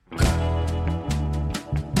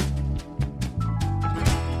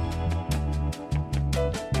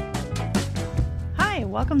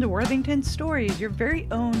welcome to Worthington Stories, your very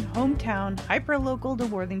own hometown, hyper-local to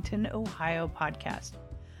Worthington, Ohio podcast.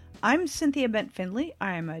 I'm Cynthia Bent-Findley.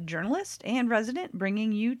 I am a journalist and resident,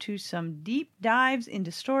 bringing you to some deep dives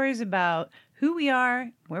into stories about who we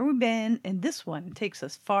are, where we've been, and this one takes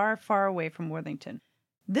us far, far away from Worthington.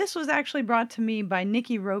 This was actually brought to me by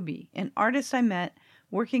Nikki Roby, an artist I met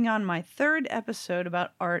working on my third episode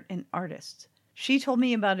about art and artists. She told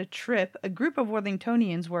me about a trip a group of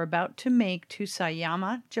Worthingtonians were about to make to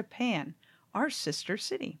Sayama, Japan, our sister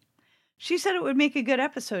city. She said it would make a good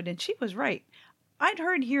episode, and she was right. I'd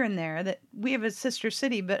heard here and there that we have a sister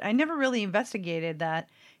city, but I never really investigated that,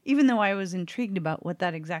 even though I was intrigued about what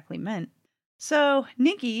that exactly meant. So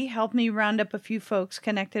Nikki helped me round up a few folks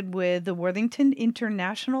connected with the Worthington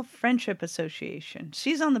International Friendship Association.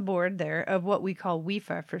 She's on the board there of what we call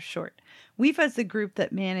WIFA for short. WIFA is the group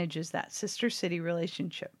that manages that sister city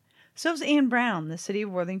relationship. So is Ann Brown, the City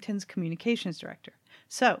of Worthington's communications director.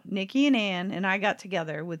 So Nikki and Ann and I got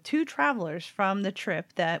together with two travelers from the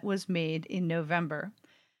trip that was made in November.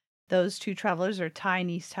 Those two travelers are Ty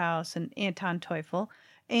Niesthaus and Anton Teufel.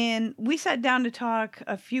 And we sat down to talk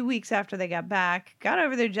a few weeks after they got back, got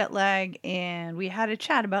over their jet lag, and we had a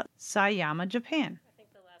chat about Sayama, Japan.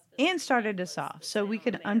 Anne started us off so we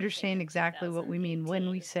could understand exactly what we mean when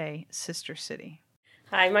we say sister city.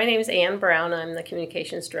 Hi, my name is Ann Brown. I'm the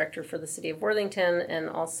communications director for the City of Worthington, and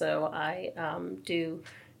also I do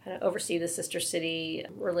oversee the sister city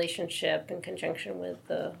relationship in conjunction with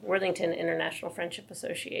the Worthington International Friendship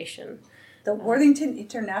Association. The Worthington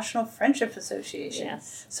International Friendship Association.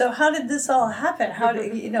 Yes. So how did this all happen? How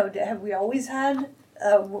did, have we always had,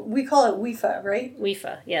 we call it WIFA, right?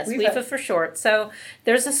 WIFA, yes, WIFA for short. So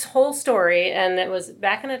there's this whole story, and it was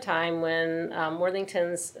back in a time when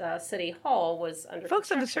Worthington's City Hall was under Folks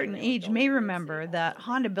of a certain age may remember that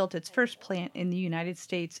Honda built its first plant in the United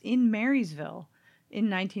States in Marysville in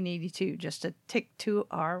 1982, just a tick to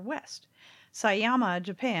our west. Sayama,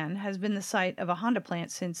 Japan, has been the site of a Honda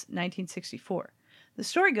plant since 1964. The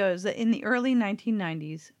story goes that in the early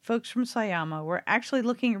 1990s, folks from Sayama were actually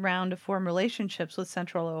looking around to form relationships with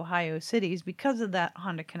central Ohio cities because of that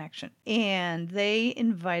Honda connection, and they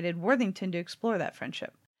invited Worthington to explore that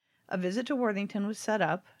friendship. A visit to Worthington was set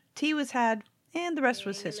up, tea was had, and the rest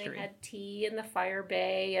was history. They had tea in the fire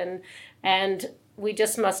bay, and we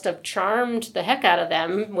just must have charmed the heck out of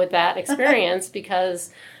them with that experience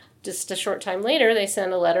because just a short time later, they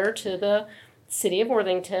sent a letter to the City of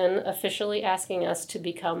Worthington officially asking us to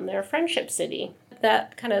become their friendship city.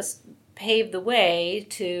 That kind of paved the way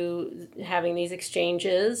to having these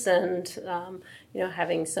exchanges and,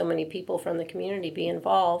 having so many people from the community be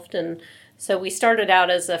involved. And so we started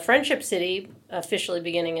out as a friendship city, officially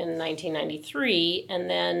beginning in 1993, and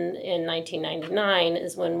then in 1999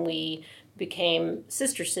 is when we became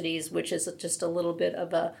sister cities, which is just a little bit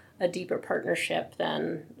of a deeper partnership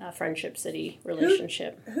than a friendship city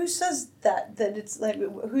relationship. Who says that it's like,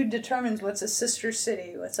 who determines what's a sister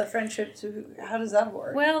city, what's a friendship, how does that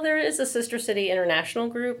work? Well, there is a sister city international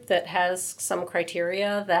group that has some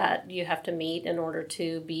criteria that you have to meet in order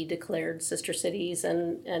to be declared sister cities,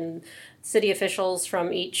 and city officials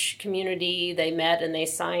from each community, they met and they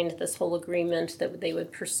signed this whole agreement that they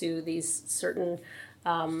would pursue these certain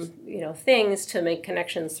things to make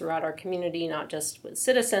connections throughout our community, not just with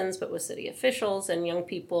citizens, but with city officials and young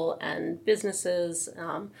people and businesses.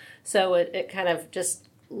 So it kind of just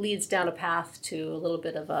leads down a path to a little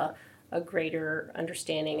bit of a greater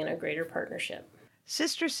understanding and a greater partnership.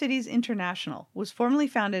 Sister Cities International was formally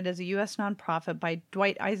founded as a U.S. nonprofit by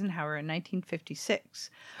Dwight Eisenhower in 1956,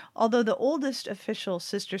 although the oldest official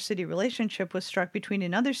sister city relationship was struck between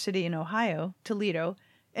another city in Ohio, Toledo,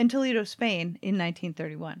 and Toledo, Spain, in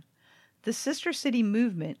 1931. The sister city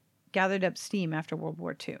movement gathered up steam after World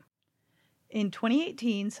War II. In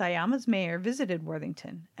 2018, Sayama's mayor visited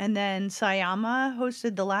Worthington, and then Sayama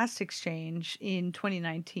hosted the last exchange in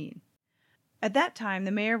 2019. At that time,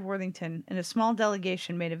 the mayor of Worthington and a small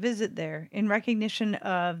delegation made a visit there in recognition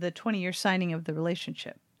of the 20-year signing of the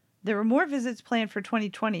relationship. There were more visits planned for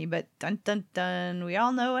 2020, but dun dun dun, we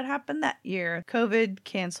all know what happened that year. COVID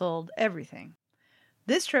canceled everything.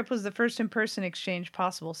 This trip was the first in-person exchange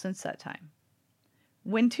possible since that time.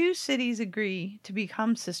 When two cities agree to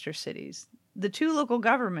become sister cities, the two local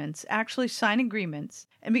governments actually sign agreements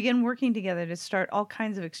and begin working together to start all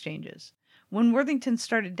kinds of exchanges. When Worthington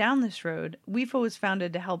started down this road, WIFA was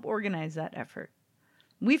founded to help organize that effort.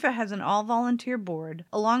 WIFA has an all-volunteer board,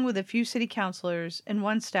 along with a few city councilors and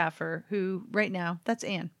one staffer who, right now, that's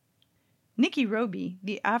Ann. Nikki Roby,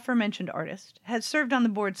 the aforementioned artist, has served on the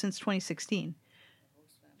board since 2016.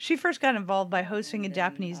 She first got involved by hosting a And then,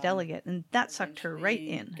 Japanese delegate, and that sucked her right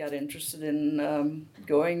in. Got interested in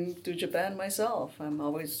going to Japan myself. I've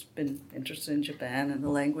always been interested in Japan and the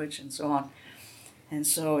language and so on. And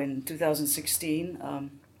so in 2016,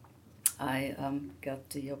 I got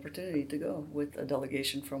the opportunity to go with a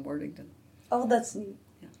delegation from Worthington. Oh, that's neat.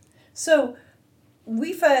 Yeah. So,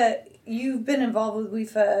 WIFA, you've been involved with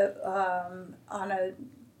WIFA on a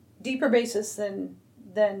deeper basis than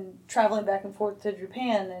traveling back and forth to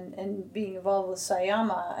Japan and being involved with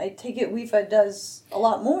Sayama. I take it WIFA does a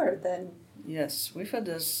lot more than... Yes, WIFA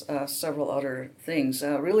does several other things.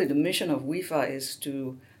 Really, the mission of WIFA is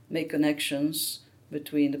to make connections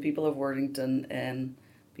between the people of Worthington and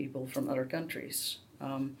people from other countries.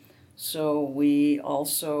 So we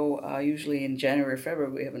also, usually in January,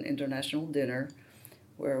 February, we have an international dinner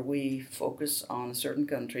where we focus on a certain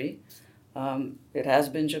country. It has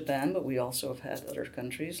been Japan, but we also have had other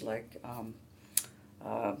countries like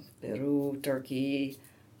Peru, Turkey.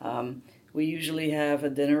 We usually have a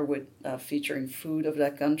dinner with featuring food of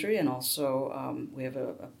that country, and also we have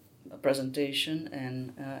a presentation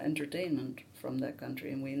and entertainment from that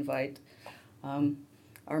country, and we invite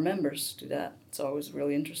our members to that. It's always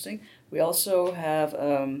really interesting. We also have,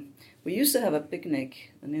 we used to have a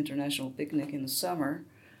picnic, an international picnic in the summer.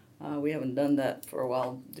 We haven't done that for a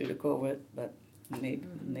while due to COVID, but may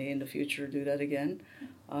in the future do that again.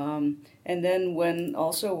 And then when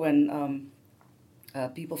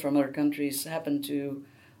people from other countries happen to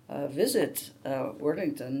visit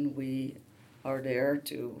Worthington, we are there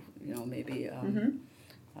to, maybe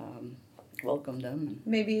welcome them.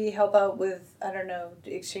 Maybe help out with, I don't know,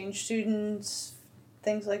 exchange students,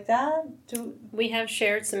 things like that? We have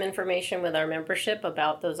shared some information with our membership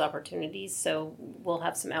about those opportunities, so we'll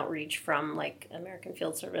have some outreach from like American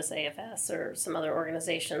Field Service, AFS, or some other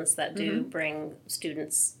organizations that do bring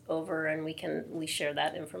students over, and we share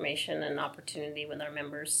that information and opportunity with our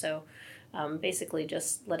members. So basically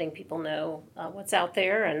just letting people know what's out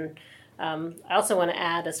there. And I also want to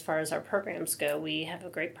add, as far as our programs go, we have a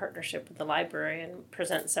great partnership with the library and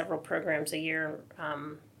present several programs a year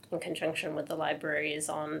in conjunction with the libraries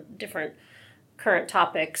on different current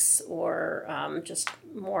topics or just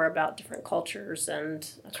more about different cultures and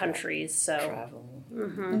countries. So Travel.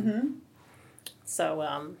 So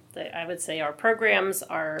I would say our programs,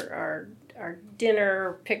 our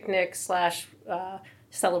dinner, picnic /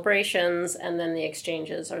 celebrations, and then the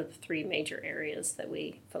exchanges are the three major areas that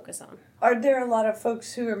we focus on. Are there a lot of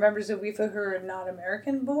folks who are members of WIFA who are not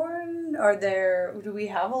American born? Do we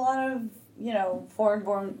have a lot of foreign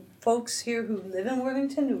born folks here who live in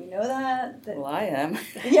Worthington? Do we know that? Well, I am.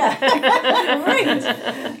 Yeah.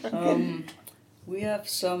 Right. We have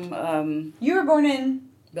some... you were born in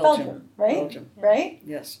Belgium, right? Belgium. Right?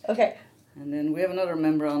 Yes. Okay. And then we have another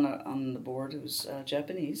member on the board who's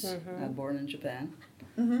Japanese, born in Japan,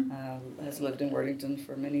 has lived in Worthington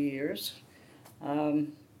for many years.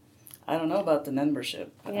 I don't know about the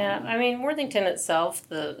membership. Yeah, I mean, Worthington itself,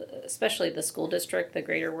 especially the school district, the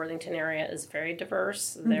greater Worthington area, is very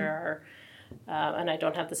diverse. There are, and I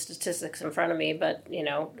don't have the statistics in front of me, but,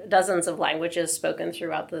 dozens of languages spoken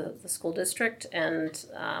throughout the school district. And,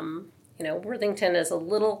 Worthington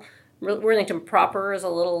proper is a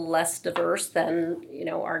little less diverse than,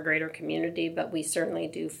 our greater community, but we certainly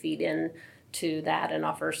do feed in to that and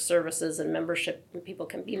offer services and membership. People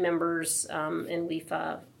can be members in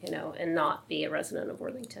WIFA, and not be a resident of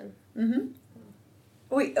Worthington.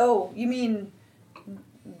 Wait, you mean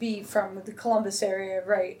be from the Columbus area,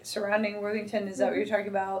 right? Surrounding Worthington, is that what you're talking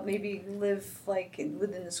about? Maybe live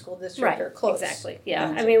within the school district or close? Exactly, yeah.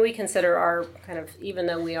 I mean, we consider our even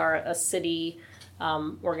though we are a city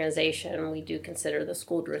organization, we do consider the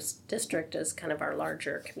school district as kind of our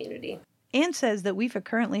larger community. Anne says that WIFA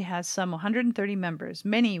currently has some 130 members,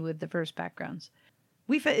 many with diverse backgrounds.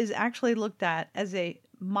 WIFA is actually looked at as a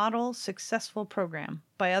model successful program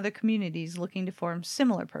by other communities looking to form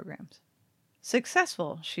similar programs.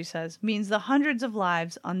 Successful, she says, means the hundreds of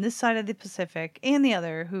lives on this side of the Pacific and the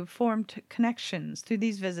other who've formed connections through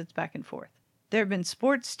these visits back and forth. There have been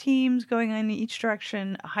sports teams going in each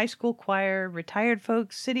direction, a high school choir, retired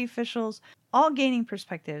folks, city officials, all gaining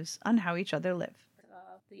perspectives on how each other live.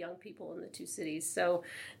 The young people in the two cities. So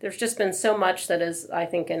there's just been so much that has, I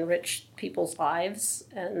think, enriched people's lives,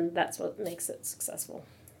 and that's what makes it successful.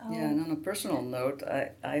 Yeah, and on a personal note,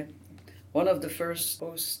 I one of the first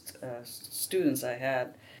students I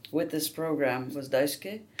had with this program was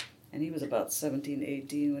Daisuke, and he was about 17,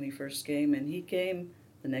 18 when he first came, and he came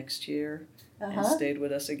the next year and stayed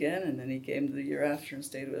with us again, and then he came the year after and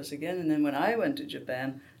stayed with us again, and then when I went to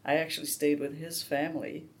Japan, I actually stayed with his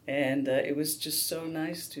family And it was just so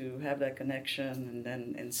nice to have that connection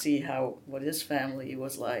and see what his family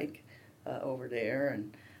was like over there.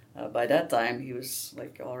 And by that time, he was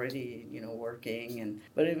like already, working.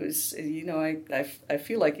 But it was, I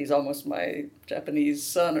feel like he's almost my Japanese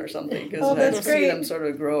son or something, because I've seen him sort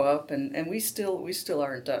of grow up, and we still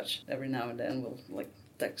are in touch. Every now and then we'll like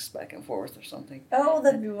text back and forth or something. Oh,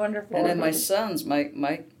 that'd be wonderful. And then my sons,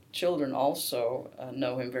 my children also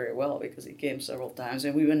know him very well, because he came several times,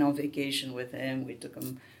 and we went on vacation with him. We took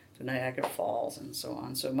him to Niagara Falls and so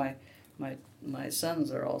on. So my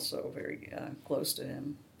sons are also very close to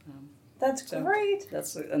him. That's great.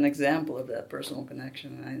 That's an example of that personal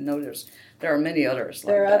connection. And I know there are many others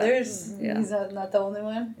like that. There are others. Yeah. He's not the only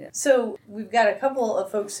one. Yeah. So we've got a couple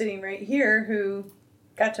of folks sitting right here who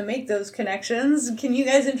got to make those connections. Can you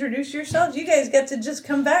guys introduce yourselves? You guys got to just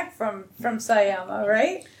come back from Sayama,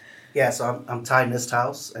 right? Yeah, so I'm Ty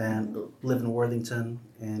Nisthouse and live in Worthington,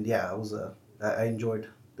 and yeah, I enjoyed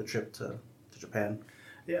the trip to Japan.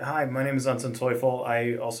 Yeah, hi, my name is Anton Teufel.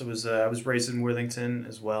 I also was raised in Worthington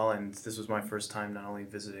as well, and this was my first time not only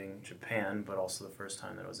visiting Japan, but also the first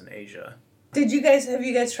time that I was in Asia. Have you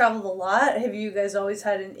guys traveled a lot? Have you guys always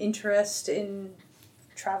had an interest in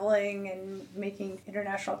traveling and making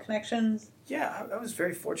international connections? Yeah, I was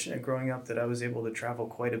very fortunate growing up that I was able to travel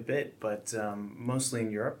quite a bit, but mostly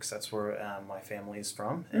in Europe, because that's where my family is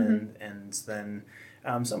from, and then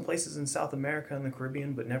some places in South America and the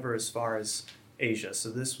Caribbean, but never as far as Asia. So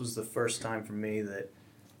this was the first time for me that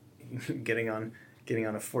getting on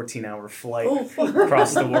a 14-hour flight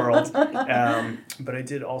across the world. But I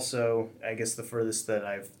did also, I guess the furthest that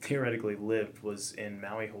I've theoretically lived was in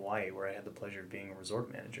Maui, Hawaii, where I had the pleasure of being a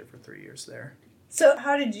resort manager for 3 years there. So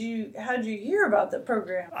how did you hear about the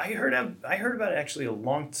program? I heard about it actually a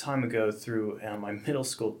long time ago through my middle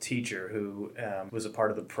school teacher, who was a part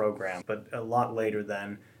of the program. But a lot later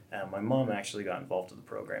then, my mom actually got involved with the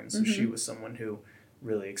program. So she was someone who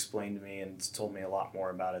really explained to me and told me a lot more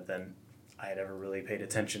about it than I had ever really paid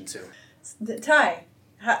attention to. Ty,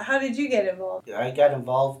 how did you get involved? I got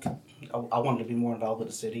involved. I wanted to be more involved with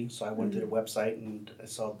the city, so I went to the website and I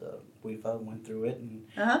saw the WIFA and went through it and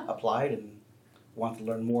applied and wanted to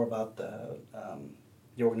learn more about the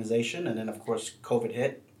organization. And then, of course, COVID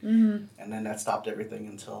hit, and then that stopped everything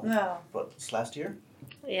until this last year.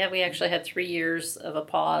 Yeah, we actually had 3 years of a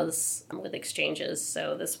pause with exchanges,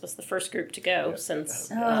 so this was the first group to go since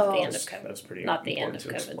the end of COVID. That was pretty Not the end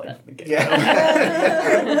important of to COVID, explain.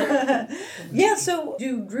 but Yeah, so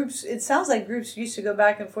do groups, it sounds like groups used to go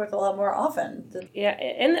back and forth a lot more often. Yeah,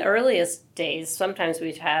 in the earliest days, sometimes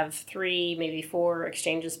we'd have 3, maybe 4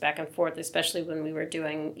 exchanges back and forth, especially when we were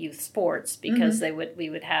doing youth sports, because we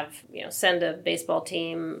would have, send a baseball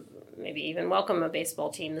team, maybe even welcome a baseball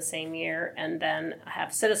team the same year, and then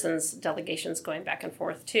have citizens delegations going back and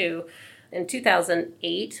forth too. In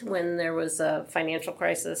 2008, when there was a financial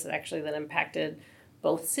crisis actually that impacted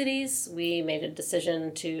both cities, we made a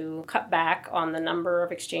decision to cut back on the number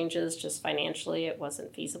of exchanges. Just financially, it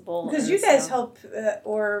wasn't feasible. Because you guys help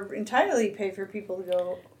or entirely pay for people to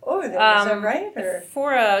go over there, is that right? Or?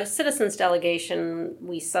 For a citizens delegation,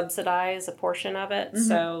 we subsidize a portion of it.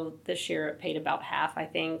 So this year it paid about half, I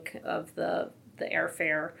think, of the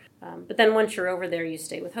airfare. But then once you're over there, you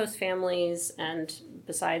stay with host families, and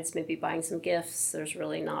besides maybe buying some gifts, there's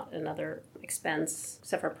really not another expense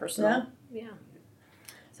except for personal. Yeah.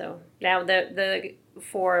 So now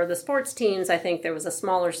for the sports teams, I think there was a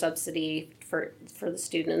smaller subsidy for the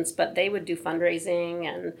students, but they would do fundraising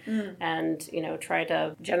and try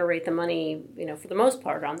to generate the money, for the most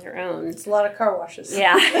part on their own. It's a lot of car washes.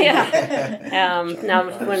 Yeah. Now,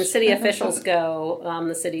 when city officials go,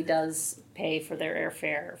 the city does pay for their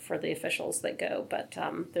airfare for the officials that go, but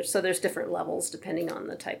there's different levels depending on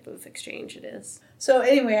the type of exchange it is. So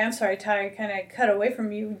anyway, I'm sorry, Ty, I kind of cut away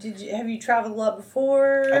from you. Have you traveled a lot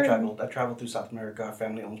before? I traveled through South America. Our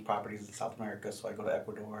family owns properties in South America, so I go to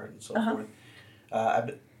Ecuador and so forth.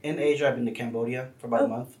 In Asia, I've been to Cambodia for about a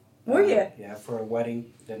month. Were you? Yeah, for a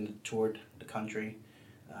wedding, then toured the country,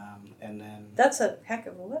 and then... That's a heck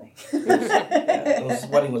of a wedding. The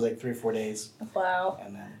wedding was like 3 or 4 days. Wow.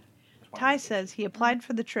 And then... Ty says he applied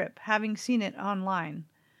for the trip, having seen it online.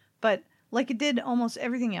 But like it did almost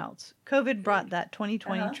everything else, COVID brought that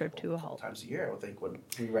 2020 trip to a halt. Times a year, I would think, when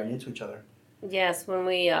we ran into each other. Yes, when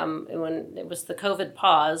it was the COVID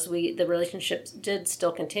pause, the relationships did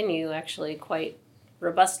still continue actually quite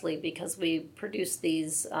robustly, because we produced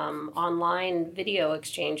these online video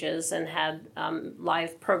exchanges and had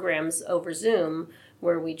live programs over Zoom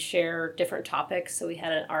where we'd share different topics. So we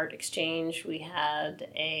had an art exchange, we had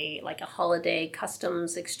a holiday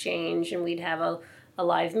customs exchange, and we'd have a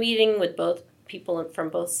live meeting with both people from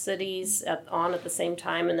both cities on at the same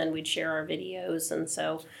time, and then we'd share our videos. And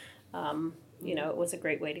so, it was a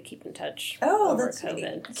great way to keep in touch over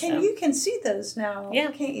COVID. You can see those now,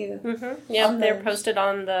 can't you? Mm-hmm. Yeah, they're posted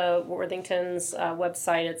on the Worthington's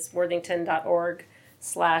website. It's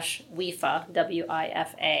worthington.org/WIFA,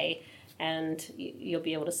 WIFA, and you'll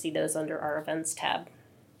be able to see those under our events tab.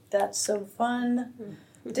 That's so fun.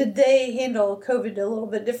 Did they handle COVID a little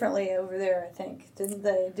bit differently over there, I think? Didn't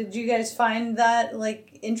they? Did you guys find that,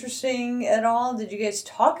 interesting at all? Did you guys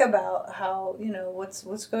talk about how,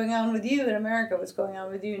 what's going on with you in America, what's going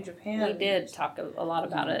on with you in Japan? We did talk a lot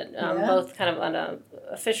about it, both kind of on an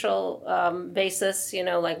official basis,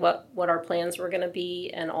 what our plans were going to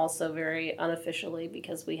be, and also very unofficially,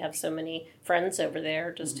 because we have so many friends over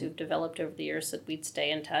there just who've developed over the years, that we'd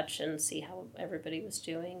stay in touch and see how everybody was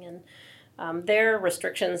doing. And their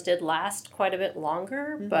restrictions did last quite a bit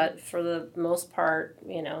longer, but for the most part,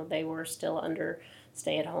 they were still under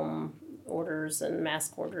stay-at-home orders and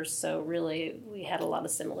mask orders. So really, we had a lot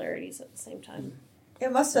of similarities at the same time.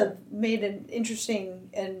 It must have made an interesting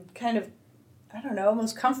and kind of, I don't know,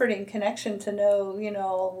 almost comforting connection to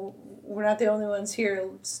know, we're not the only ones here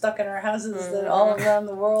stuck in our houses, that all around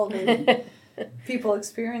the world are people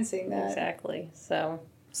experiencing that. Exactly. So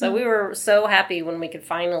we were so happy when we could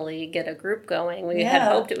finally get a group going. We had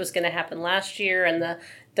hoped it was going to happen last year, and the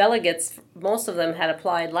delegates, most of them had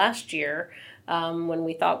applied last year when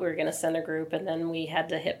we thought we were going to send a group, and then we had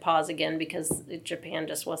to hit pause again because Japan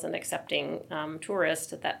just wasn't accepting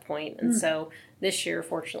tourists at that point. And so this year,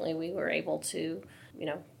 fortunately, we were able to,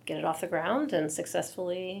 get it off the ground and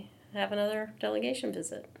successfully have another delegation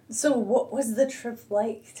visit. So what was the trip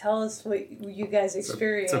like? Tell us what you guys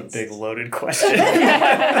experienced. It's a big loaded question.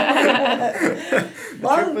 The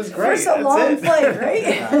trip was great. First, a long flight, right?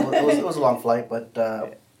 It was a long flight, but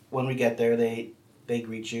when we get there, they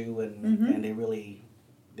greet you, and they really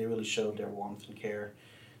showed their warmth and care.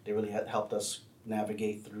 They really helped us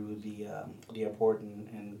navigate through the airport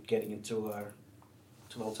and getting into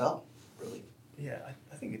the hotel. Really. Yeah,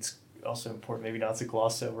 I think it's also important maybe not to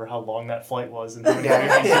gloss over how long that flight was and how many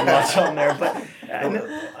movies you watch on there. But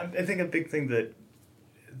I think a big thing that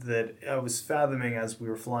I was fathoming as we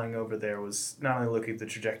were flying over there was not only looking at the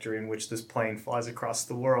trajectory in which this plane flies across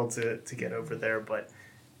the world to get over there, but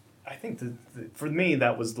I think for me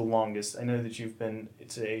that was the longest. I know that you've been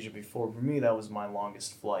to Asia before. For me, that was my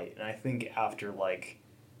longest flight. And I think after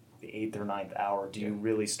the 8th or 9th hour, do you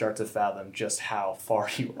really start to fathom just how far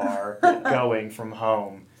you are going from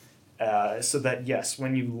home? So that, yes,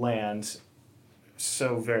 when you land,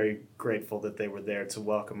 so very grateful that they were there to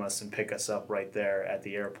welcome us and pick us up right there at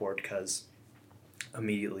the airport, because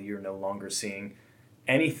immediately you're no longer seeing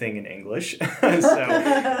anything in English.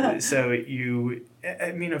 so you,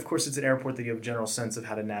 I mean, of course, it's an airport that you have a general sense of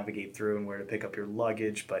how to navigate through and where to pick up your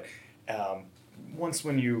luggage. But once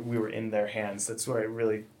we were in their hands, that's where it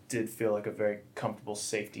really did feel like a very comfortable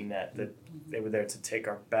safety net, that they were there to take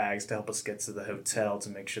our bags, to help us get to the hotel, to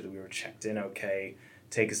make sure that we were checked in okay,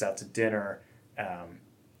 take us out to dinner.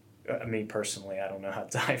 Me personally, I don't know how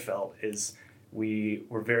Di felt, is we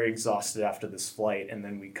were very exhausted after this flight, and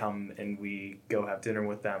then we come and we go have dinner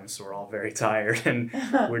with them, so we're all very tired, and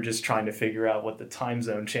we're just trying to figure out what the time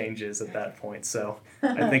zone change is at that point. So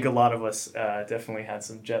I think a lot of us definitely had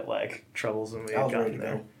some jet lag troubles when we had gotten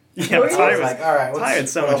there. Yeah, tired,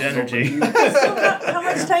 so much energy. So how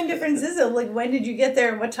much time difference is it? When did you get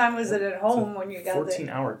there, and what time was it at home when you got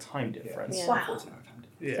 14-hour time difference. Yeah. Wow. 14-hour time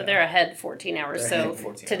difference. Yeah. So they're ahead 14 hours. So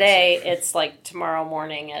today it's tomorrow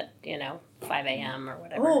morning at 5 a.m. or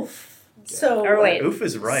whatever. Oof. So or wait, Oof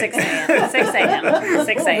is right. 6 a.m. 6 a.m.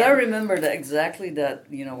 6 a.m. I remember that exactly that.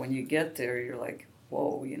 When you get there, you're like,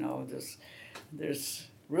 whoa. There's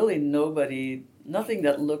really nothing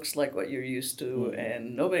that looks like what you're used to,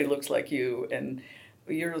 and nobody looks like you, and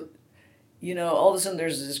you're, all of a sudden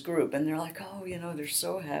there's this group, and they're like, oh, they're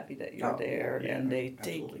so happy that you're there, and they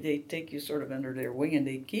take you sort of under their wing, and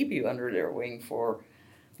they keep you under their wing for,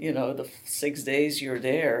 the 6 days you're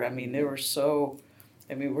there. I mean, they were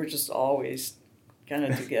we're just always kind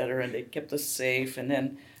of together, and they kept us safe, and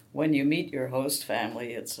then when you meet your host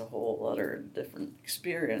family, it's a whole other different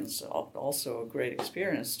experience. Also a great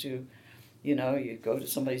experience to, you go to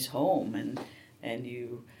somebody's home and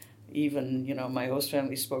you even, my host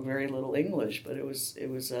family spoke very little English, but it was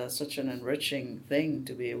such an enriching thing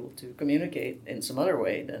to be able to communicate in some other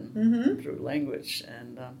way than through language.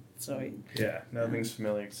 And nothing's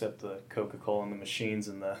familiar except the Coca-Cola and the machines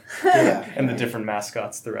and the different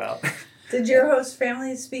mascots throughout. Did your host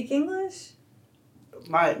family speak English?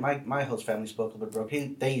 My host family spoke a little bit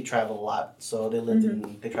broken. They travel a lot, so they lived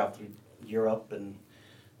they traveled through Europe, and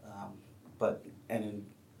but and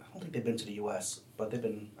I don't think they've been to the U.S., but they've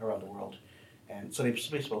been around the world, and so they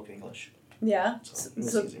spoke English. Yeah. So it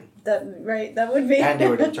was easier. That would be. And they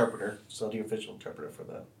were the interpreter, so the official interpreter for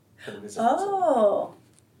the visit. Oh.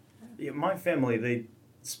 Yeah, my family, they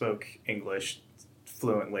spoke English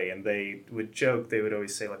fluently, and they would joke, they would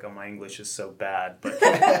always say, like, oh, my English is so bad, but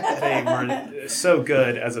they were so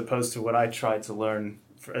good as opposed to what I tried to learn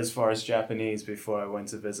as far as Japanese before I went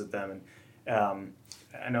to visit them. And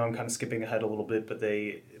I know I'm kind of skipping ahead a little bit, but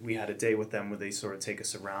we had a day with them where they sort of take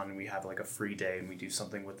us around, and we have like a free day, and we do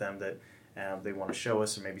something with them that they want to show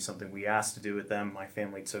us, or maybe something we asked to do with them. My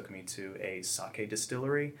family took me to a sake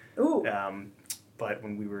distillery. Ooh. But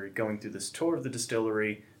when we were going through this tour of the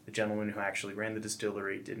distillery, the gentleman who actually ran the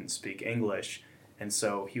distillery didn't speak English, and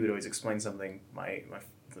so he would always explain something. My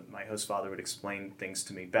host father would explain things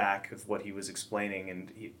to me back of what he was explaining,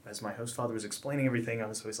 and as my host father was explaining everything, I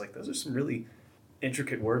was always like, those are some really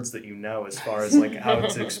intricate words that as far as like how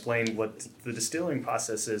to explain what the distilling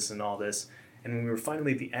process is and all this. And when we were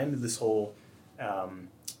finally at the end of this whole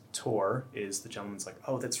tour, the gentleman's like,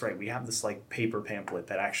 oh, that's right, we have this like paper pamphlet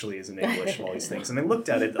that actually is in English and all these things. And I looked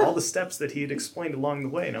at it, all the steps that he had explained along the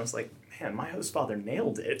way, and I was like, man, my host father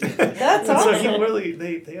nailed it. That's awesome. So he really,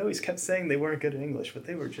 they always kept saying they weren't good at English, but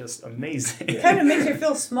they were just amazing. It kind of makes you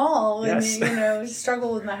feel small when Yes. you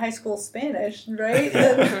struggle with my high school Spanish, right?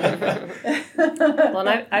 Well,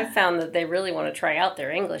 and I've found that they really want to try out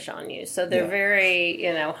their English on you. So they're very,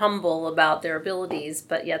 humble about their abilities,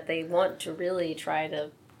 but yet they want to really try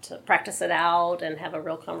to practice it out and have a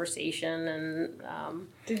real conversation. And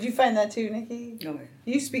Did you find that too, Nikki? No,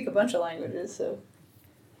 You speak a bunch of languages, so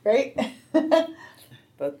right?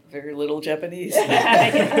 but very little Japanese.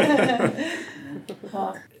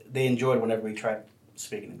 Huh. They enjoyed whenever we tried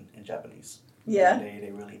speaking in Japanese. Yeah. They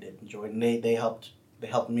really did enjoy it, and they helped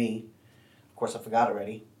me. Of course, I forgot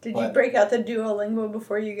already. Did you break out the Duolingo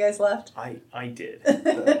before you guys left? I did.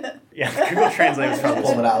 Yeah, Google Translate was probably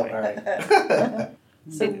Pull it out. something. All right.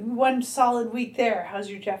 So 1 solid week there. How's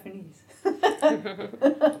your Japanese? I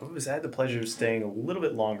had the pleasure of staying a little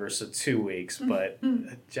bit longer, so 2 weeks, but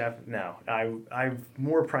I'm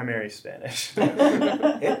more primary Spanish.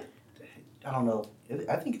 I don't know.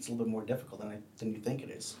 I think it's a little bit more difficult than you think it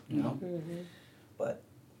is, Mm-hmm. But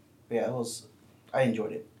yeah, I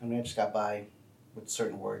enjoyed it. I mean, I just got by with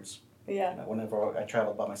certain words. Yeah. Whenever I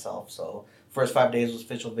traveled by myself. So first 5 days was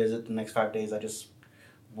official visit. The next 5 days I just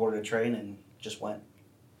boarded a train and just went.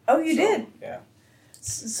 Oh, you did? Yeah.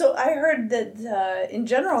 So I heard that in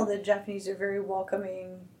general the Japanese are very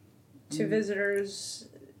welcoming to visitors.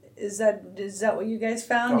 Is that what you guys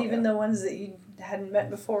found? Oh, even yeah. the ones that you hadn't met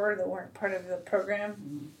before that weren't part of the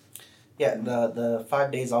program? Yeah, the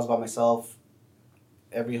 5 days I was by myself,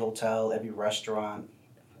 every hotel, every restaurant,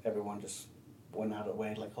 everyone just went out of the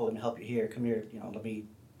way, like, oh, let me help you here, come here, let me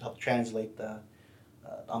help translate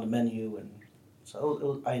on the menu, and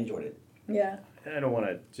so I enjoyed it. Yeah. I don't want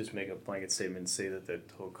to just make a blanket statement and say that the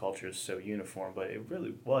whole culture is so uniform, but it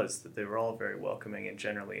really was that they were all very welcoming, and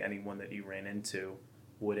generally anyone that you ran into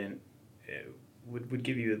would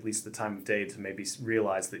give you at least the time of day to maybe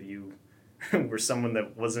realize that you were someone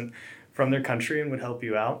that wasn't from their country and would help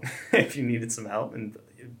you out if you needed some help. And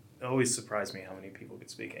it always surprised me how many people could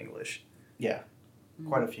speak English. Yeah,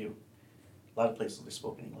 quite a few. A lot of places they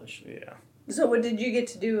spoke English. Yeah. So what did you get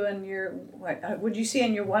to do on what'd you see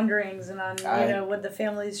on your wanderings and on, what the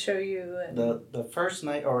families show you? And... The first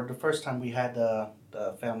night, or the first time we had the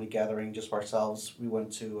family gathering just for ourselves, we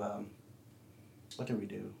went to, what did we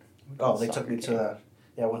do? Oh, they took me to,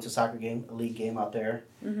 I went to a soccer game, a league game out there.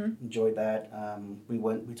 Mm-hmm. Enjoyed that. We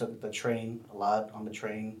took the train a lot on the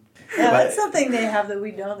train. Yeah, that's something they have that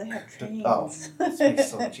we don't. They have trains. It makes it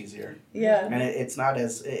so much easier. Yeah. And it's not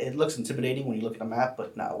it looks intimidating when you look at a map,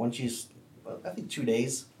 but now once I think 2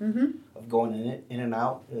 days of going in and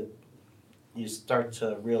out, you start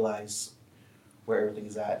to realize where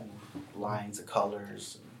everything's at, and lines, the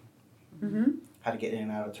colors, and how to get in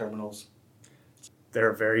and out of terminals. They're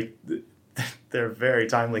a very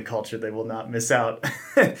timely culture. They will not miss out.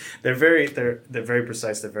 they're very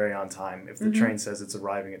precise. They're very on time. If the train says it's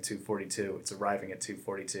arriving at 2:42, it's arriving at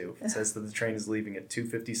 2:42. If it says that the train is leaving at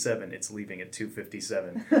 2:57, it's leaving at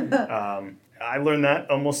 2:57. I learned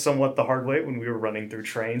that almost somewhat the hard way when we were running through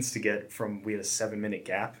trains to get we had a 7-minute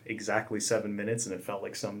gap, exactly 7 minutes, and it felt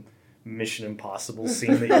like some Mission Impossible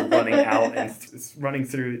scene that you're running out and running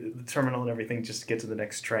through the terminal and everything just to get to the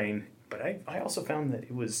next train. But I also found that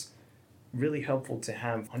it was really helpful to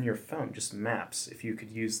have on your phone just maps. If you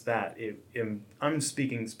could use that, I'm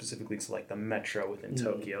speaking specifically to like the metro within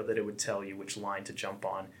Tokyo, that it would tell you which line to jump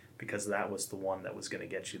on, because that was the one that was going to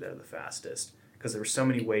get you there the fastest. because there were so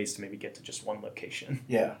many ways to maybe get to just one location.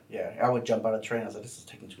 Yeah. I would jump out of the train. I was like, this is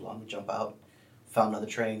taking too long to jump out. Found another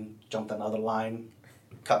train, jumped on another line,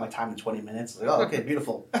 cut my time in 20 minutes. Like, oh, okay,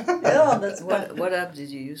 beautiful. Yeah, that's good. What app did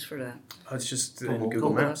you use for that? Oh, it's just Google in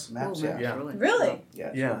Google Maps. Maps, Oh, Yeah. Really? Yeah.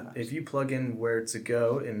 it's Yeah, really nice. if you plug in where to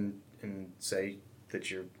go and say that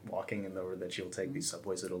you're walking or that you'll take these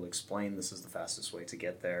subways, it'll explain this is the fastest way to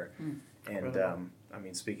get there. And Incredible. I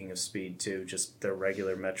mean, speaking of speed too, just their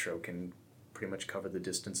regular metro can pretty much cover the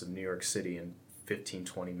distance of New York City in 15,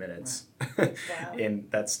 20 minutes. Wow.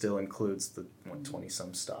 And that still includes the 20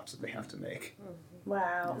 some stops that they have to make.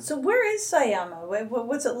 Wow. So where is Sayama?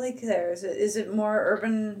 What's it like there? Is it more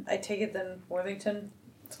urban, I take it, than Worthington?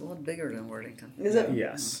 It's a lot bigger than Worthington. Is it?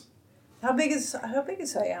 Yes. How big is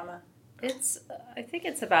Sayama? It's, I think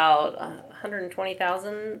it's about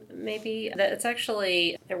 120,000 maybe. It's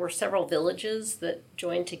actually, there were several villages that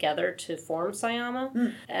joined together to form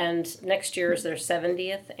Sayama. And next year is their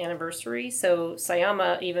 70th anniversary. So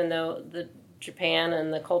Sayama, even though the Japan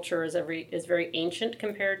and the culture is very ancient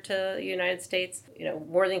compared to the United States,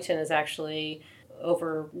 Worthington is actually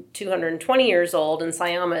over 220 years old, and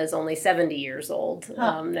Sayama is only 70 years old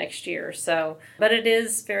next year. So, but it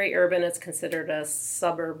is very urban. It's considered a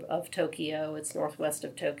suburb of Tokyo. It's northwest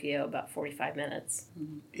of Tokyo, about 45 minutes.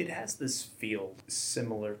 It has this feel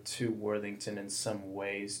similar to Worthington in some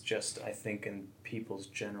ways, just I think in people's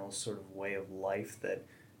general sort of way of life that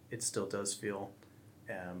it still does feel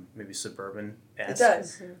maybe suburban-esque. It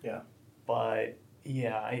does. But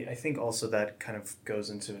yeah, I think also that kind of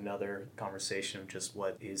goes into another conversation of just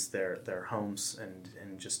what is their homes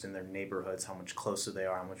and just in their neighborhoods, how much closer they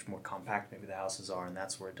are, how much more compact maybe the houses are, and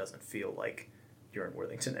that's where it doesn't feel like you're in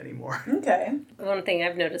Worthington anymore. Okay. One thing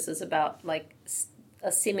I've noticed is about like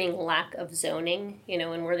a seeming lack of zoning.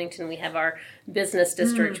 In Worthington we have our business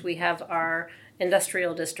district, we have our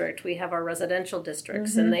industrial district, we have our residential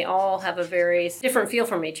districts, and they all have a very different feel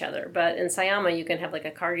from each other. But in Sayama, you can have like a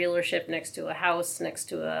car dealership next to a house, next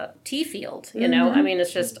to a tea field. I mean,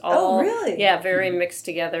 it's just all very mixed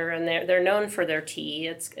together, and they're known for their tea.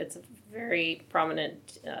 It's a very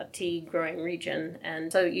prominent tea growing region,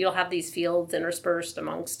 and so you'll have these fields interspersed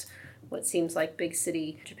amongst what seems like big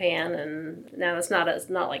city Japan. And now it's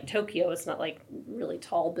not like Tokyo. It's not like really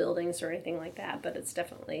tall buildings or anything like that, but it's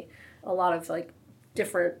definitely a lot of like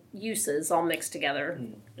different uses all mixed together.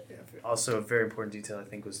 Also, a very important detail I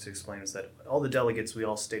think was to explain is that all the delegates, we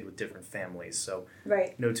all stayed with different families. So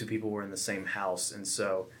no two people were in the same house. And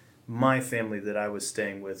so my family that I was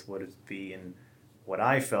staying with would be in what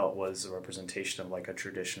I felt was a representation of like a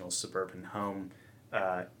traditional suburban home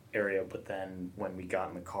area. But then when we got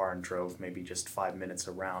in the car and drove maybe just 5 minutes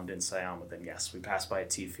around in Sayama, then yes, we passed by a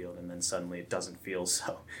tea field, and then suddenly it doesn't feel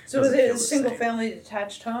so. So was it single family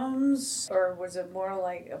detached homes, or was it more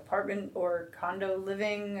like apartment or condo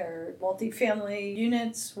living or multifamily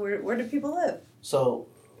units? Where do people live? So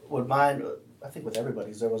with mine, I think with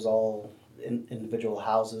everybody's, there was all individual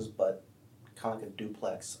houses, but kind of like a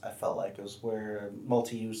duplex. I felt like it was where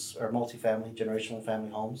multi-use or multi-family, generational family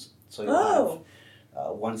homes. So you have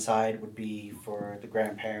one side would be for the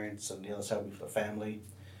grandparents, and the other side would be for the family.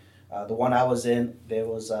 The one I was in, there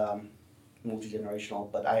was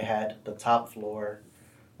multi-generational, but I had the top floor,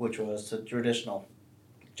 which was the traditional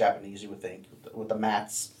Japanese, you would think, with the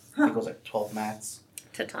mats. I think it was like 12 mats.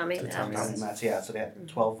 Tatami Mats, yeah. So they had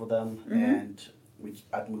 12 of them, and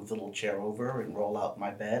I'd move the little chair over and roll out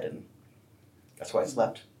my bed, and that's where I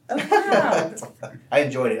slept. Oh, wow. I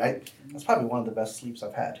enjoyed it. That's probably one of the best sleeps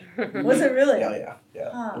I've had. Was it really? Yeah.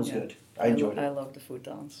 It was good. I enjoyed I it. love the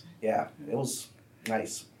futons. Yeah, it was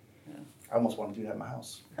nice. Yeah. I almost want to do that in my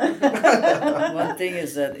house. One thing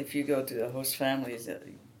is that if you go to the host families,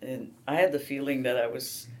 and I had the feeling that I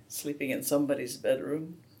was sleeping in somebody's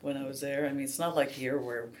bedroom when I was there. I mean, it's not like here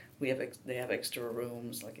where they have extra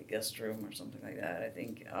rooms, like a guest room or something like that. I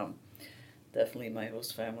think definitely my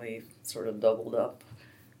host family sort of doubled up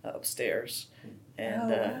upstairs,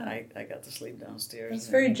 and I got to sleep downstairs. That's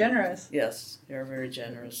very generous. Yes, they're very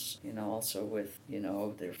generous. Also with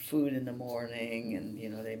their food in the morning,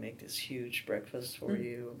 and they make this huge breakfast for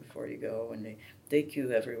you before you go, and they take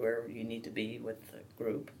you everywhere you need to be with the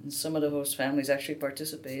group. And some of the host families actually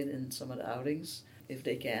participate in some of the outings if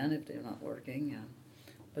they can, if they're not working.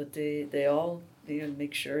 But they all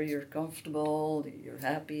make sure you're comfortable, that you're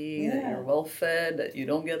happy, that you're well fed, that you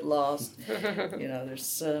don't get lost.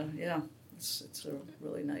 There's it's a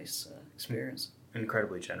really nice experience.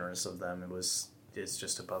 Incredibly generous of them. It's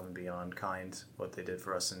just above and beyond kind what they did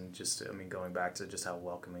for us, and just going back to just how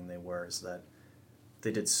welcoming they were, is that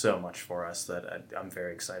they did so much for us that I'm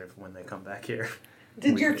very excited for when they come back here.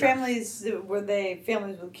 Did your families, were they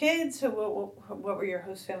families with kids? What were your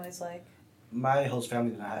host families like? My host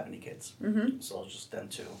family did not have any kids, so it was just them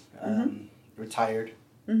two. Retired,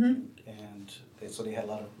 and so they had a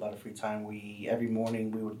lot of free time. Every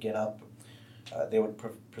morning we would get up. They would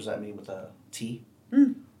present me with a tea,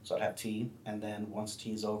 so I'd have tea, and then once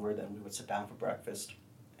tea's over, then we would sit down for breakfast.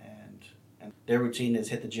 And their routine is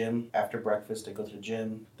hit the gym after breakfast. They go to the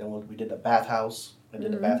gym. Then we did the bathhouse. I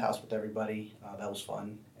did the bathhouse with everybody. That was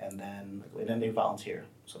fun. And then they volunteer.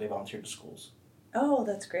 So they volunteer to schools. Oh,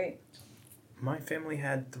 that's great. My family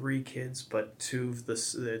had 3 kids, but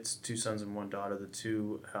it's 2 sons and 1 daughter. The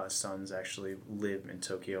 2 sons actually live in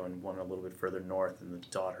Tokyo and one a little bit further north, and the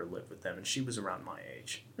daughter lived with them, and she was around my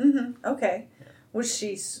age. Okay. Yeah. Was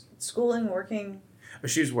she schooling, working?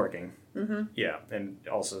 She was working. Yeah, and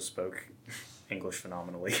also spoke English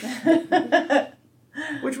phenomenally.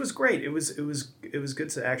 Which was great. It was good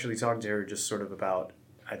to actually talk to her just sort of about,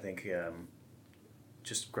 I think,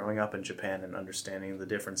 just growing up in Japan and understanding the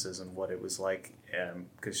differences and what it was like,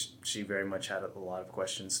 because she very much had a lot of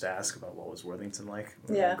questions to ask about what was Worthington like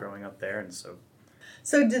growing up there, and so.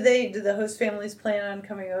 So do the host families plan on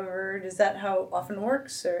coming over? Is that how it often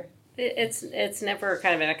works, or? It's never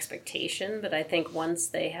kind of an expectation, but I think once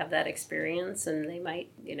they have that experience and they might,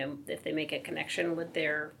 if they make a connection with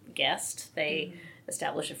their guest, they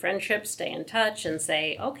establish a friendship, stay in touch, and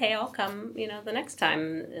say, okay, I'll come, the next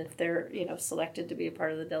time if they're, selected to be a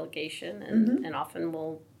part of the delegation, and often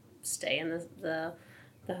will stay in the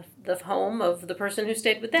home of the person who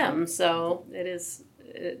stayed with them. So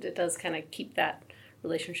it does kind of keep that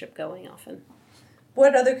relationship going often.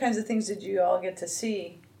 What other kinds of things did you all get to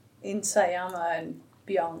see in Sayama and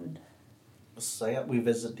beyond? We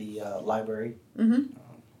visit the library,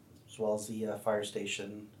 as well as the fire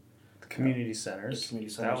station. The community centers.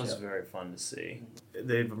 That was very fun to see.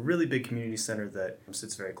 They have a really big community center that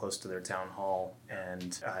sits very close to their town hall,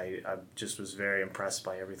 and I just was very impressed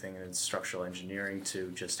by everything in its structural engineering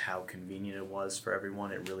to just how convenient it was for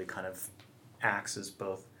everyone. It really kind of acts as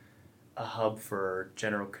both a hub for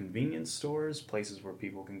general convenience stores, places where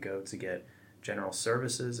people can go to get general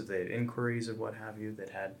services if they had inquiries or what have you. That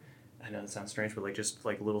had, I know it sounds strange, but just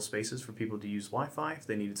little spaces for people to use Wi-Fi if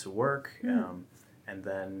they needed to work, and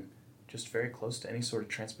then just very close to any sort of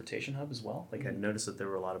transportation hub as well. I noticed that there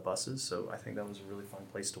were a lot of buses, so I think that was a really fun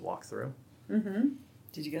place to walk through.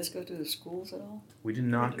 Did you guys go to the schools at all? We did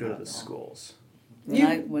not go to the schools.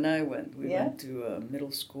 When I went, we went to a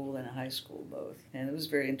middle school and a high school both, and it was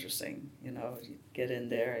very interesting. You get in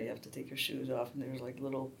there, you have to take your shoes off, and there's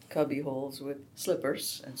little cubby holes with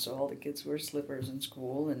slippers, and so all the kids wear slippers in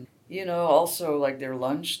school. And also their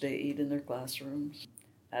lunch, they eat in their classrooms.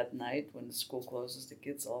 At night, when the school closes, the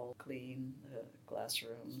kids all clean the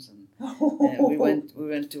classrooms, and we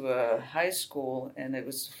went to a high school, and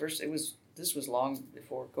this was long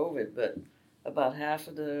before COVID, but about half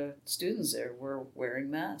of the students there were wearing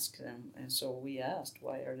masks, and so we asked,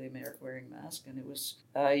 why are they wearing masks? And it was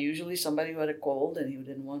usually somebody who had a cold and who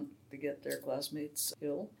didn't want to get their classmates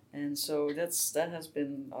ill, and so that has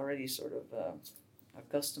been already sort of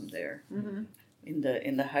accustomed there. In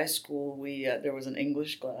the high school, we there was an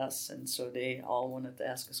English class, and so they all wanted to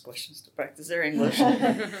ask us questions to practice their English.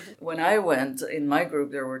 When I went, in my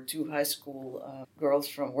group, there were 2 high school girls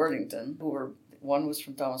from Worthington one was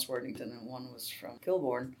from Thomas Worthington and one was from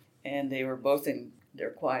Kilbourne, and they were both in their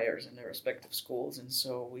choirs in their respective schools. And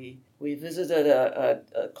so we visited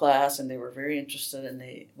a class, and they were very interested, and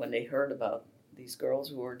when they heard about these girls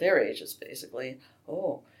who were their ages, basically,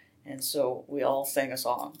 and so we all sang a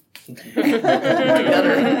song together.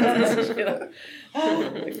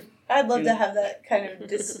 I'd love to have that kind of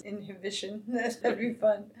disinhibition. That'd be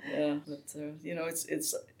fun. Yeah, but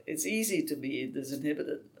it's easy to be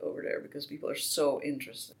disinhibited over there because people are so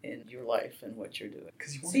interested in your life and what you're doing.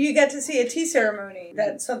 So you got to see a tea ceremony.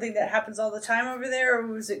 That's something that happens all the time over there, or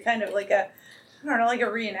was it kind of like a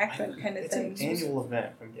reenactment kind of thing? It's an annual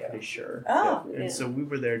event, I'm pretty sure. Oh. And so we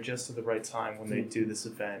were there just at the right time when they do this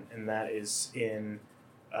event, and that is in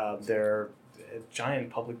their giant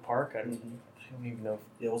public park. I don't even know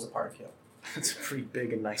if it was a park, yeah. It's a pretty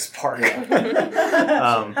big and nice park.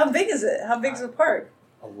 How big is it? How big is the park?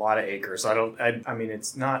 A lot of acres. I mean,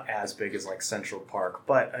 it's not as big as Central Park,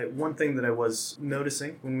 but one thing that I was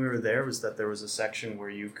noticing when we were there was that there was a section where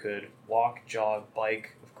you could walk, jog,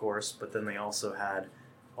 bike, of course, but then they also had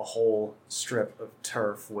a whole strip of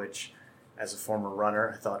turf, which, as a former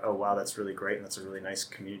runner, I thought, oh wow, that's really great, and that's a really nice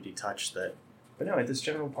community touch. But no, at this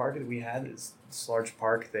general park that we had, this large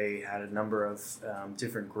park, they had a number of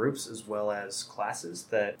different groups as well as classes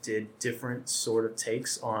that did different sort of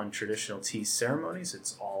takes on traditional tea ceremonies.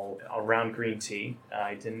 It's all around green tea.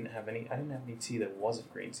 I didn't have any tea that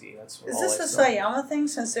wasn't green tea. That's Is all this I a saw. Sayama thing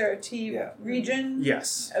since they're a tea region?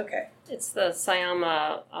 Yes. Okay. It's the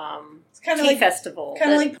Sayama It's kind of Tea like Festival.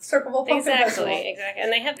 kind of like Circle Pumpkin Festival. Exactly.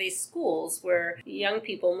 And they have these schools where young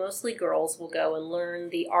people, mostly girls, will go and learn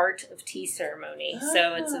the art of tea ceremony.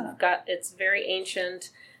 So it's very ancient.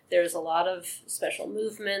 There's a lot of special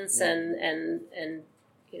movements and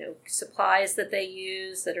supplies that they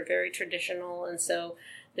use that are very traditional. And so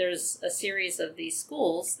there's a series of these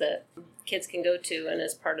schools that kids can go to, and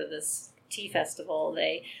as part of this tea festival,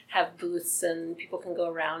 they have booths and people can go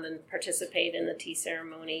around and participate in the tea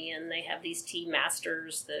ceremony, and they have these tea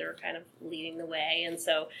masters that are kind of leading the way. And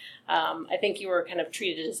so I think you were kind of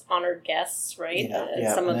treated as honored guests, right?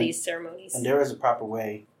 At some of these ceremonies. And there is a proper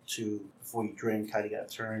way to, before you drink, how you got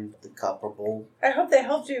to turn the cup or bowl. I hope they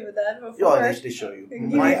helped you with that before. Oh, they show you.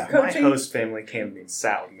 My host family came and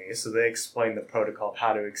sat with me, so they explained the protocol of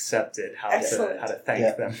how to accept it, how to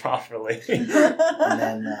thank them properly. And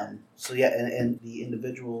then, and the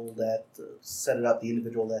individual that set it up,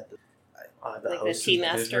 the host, tea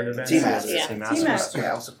master. Tea master. Yeah. Tea master.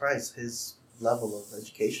 Yeah, I was surprised his level of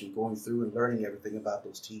education, going through and learning everything about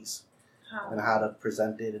those teas and how to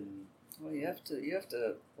present it. And well, you have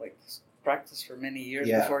to like practice for many years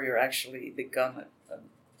Yeah. before you actually become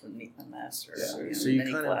a master. Yeah. So you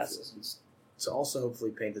many kind classes and to also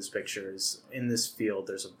hopefully paint this picture is in this field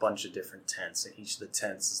there's a bunch of different tents, and each of the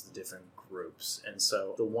tents is the different groups. And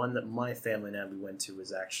so the one that my family and Abby went to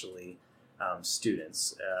was actually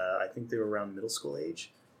students. I think they were around middle school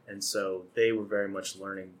age, and so they were very much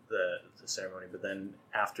learning the ceremony. But then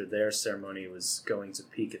after their ceremony was going to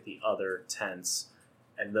peek at the other tents,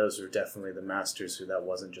 and those were definitely the masters who that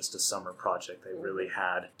wasn't just a summer project. They really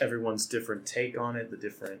had everyone's different take on it, the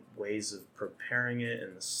different ways of preparing it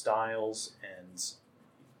and the styles. And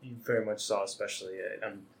you very much saw, especially,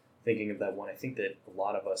 I'm thinking of that one, I think that a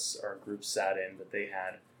lot of us, our group sat in, that they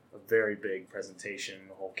had a very big presentation,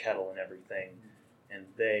 the whole kettle and everything. And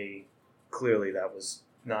they, clearly that was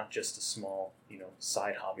not just a small,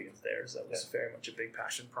 side hobby of theirs. That was very much a big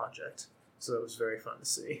passion project. So it was very fun to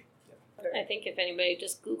see. I think if anybody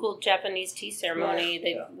just Googled Japanese tea ceremony,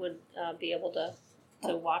 they would be able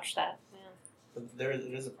to watch that. Yeah. but there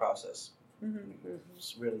is a process. Mm-hmm.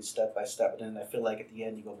 It's really step by step. And then I feel like at the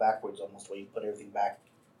end you go backwards almost, where you put everything back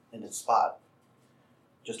in its spot,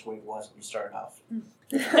 just where it was when you started off.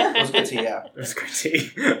 It was good tea, yeah. It was good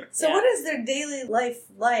tea. So what is their daily life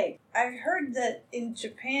like? I heard that in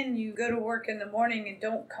Japan you go to work in the morning and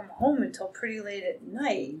don't come home until pretty late at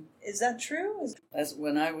night. Is that true? As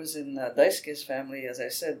when I was in Daisuke's family, as I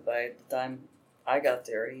said, by the time I got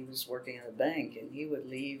there, he was working at a bank, and he would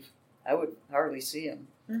leave. I would hardly see him.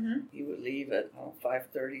 Mm-hmm. He would leave at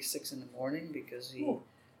 5:30, 6 in the morning because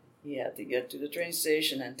he had to get to the train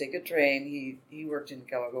station and take a train. He worked in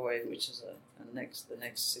Kawagoe, which is the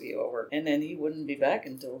next city over, and then he wouldn't be back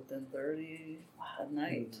until 10:30 at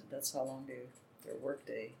night. Mm-hmm. That's how long their work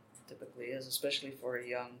day typically is, especially for a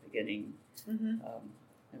young beginning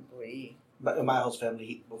employee. But in my host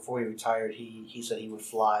family, before he retired, he said he would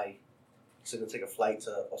fly. So he would take a flight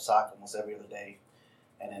to Osaka almost every other day,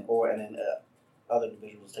 and then other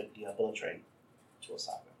individuals take the bullet train to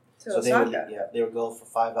Osaka. Osaka. They would go for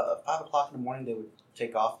 5 o'clock in the morning. They would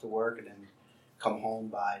take off to work and then come home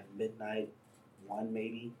by midnight, 1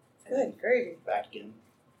 maybe. And Good gravy. Back again.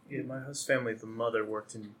 Yeah, my host family, the mother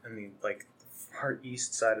worked in the far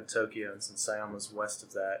east side of Tokyo, and since Sayama's west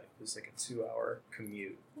of that, it was like a 2-hour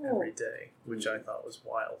commute every day, which I thought was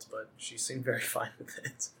wild, but she seemed very fine with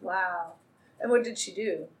it. Wow. And what did she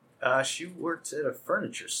do? She worked at a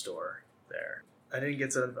furniture store there.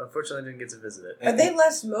 Unfortunately, I didn't get to visit it. Are they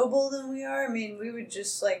less mobile than we are? I mean, we would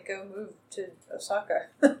just go move to Osaka,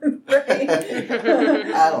 right?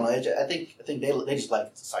 I don't know. I think they just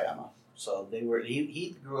liked Sayama. So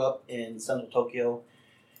he grew up in central Tokyo.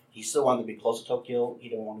 He still wanted to be close to Tokyo. He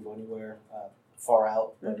didn't want to go anywhere far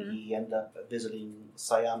out, but he ended up visiting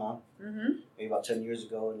Sayama maybe about 10 years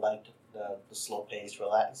ago and liked the slow pace,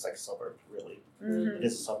 relax. It's like a suburb, really. It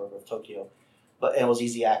is a suburb of Tokyo. But it was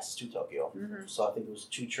easy access to Tokyo. So I think it was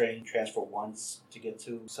 2 train transfer once to get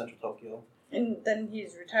to central Tokyo. And then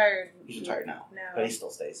he's retired. He's retired now. But he still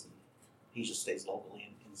stays. He just stays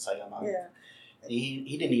locally in Sayama. Yeah.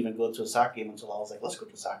 He didn't even go to a soccer game until I was like, let's go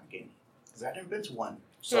to a soccer game. Because I'd never been to one.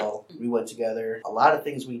 So we went together. A lot of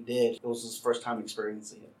things we did, it was his first time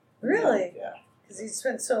experiencing it. Really? Yeah. Because he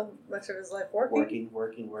spent so much of his life working.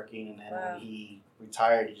 Working. And then when he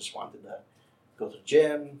retired, he just wanted to go to the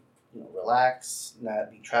gym, relax,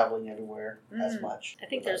 not be traveling everywhere as much. I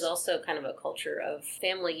think there's also kind of a culture of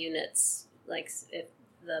family units, like if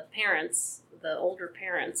the parents, the older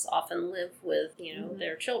parents often live with,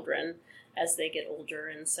 their children as they get older.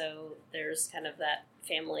 And so there's kind of that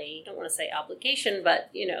family, I don't want to say obligation, but,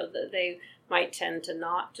 they might tend to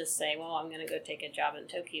not just say, well, I'm going to go take a job in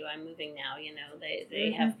Tokyo. I'm moving now.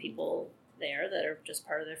 They have people there that are just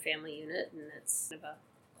part of their family unit. And it's kind of a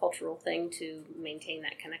cultural thing to maintain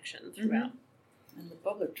that connection throughout. And the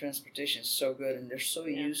public transportation is so good, and they're so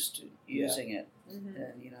used to using it. And,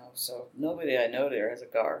 so nobody I know there has a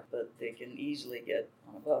car, but they can easily get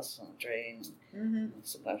on a bus, on a train, and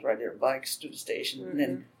sometimes ride their bikes to the station. And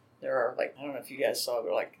then there are, I don't know if you guys saw,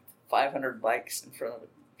 there are 500 bikes in front of a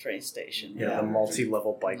train station. Yeah, the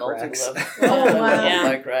multi-level bike racks.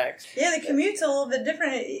 Bike racks. Yeah, the commute's a little bit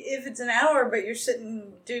different if it's an hour, but you're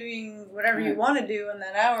sitting doing whatever you want to do in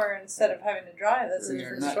that hour instead of having to drive. That's a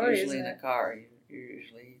different story, You're not usually isn't in a car. You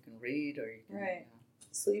can read or you can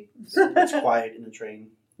sleep. It's quiet in the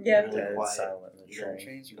train. Yeah, really Dead quiet. Silent in the train.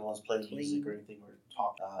 Trains No one's playing music or anything or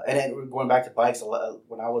talking. And then going back to bikes,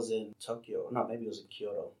 when I was in Tokyo, no, maybe it was in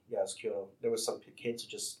Kyoto. Yeah, it was Kyoto. There was some kids who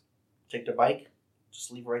just take their bike,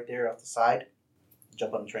 just leave right there off the side,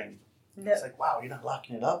 jump on the train. No. It's like, wow, you're not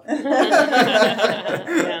locking it up.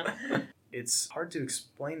 It's hard to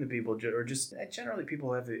explain to people, or just generally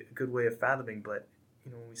people have a good way of fathoming, but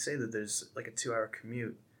when we say that there's a 2-hour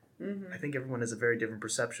commute, I think everyone has a very different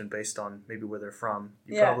perception based on maybe where they're from.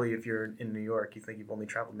 Probably, if you're in New York, you think you've only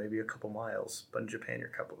traveled maybe a couple miles, but in Japan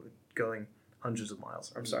you're going hundreds of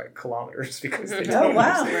miles. I'm sorry, kilometers, because they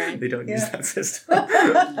don't use that system.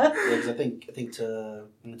 Because I think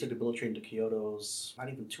when I took the bullet train to Kyoto, it's not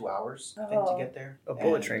even 2 hours, I think, to get there. A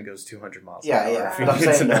bullet train goes 200 miles. Yeah. But I'm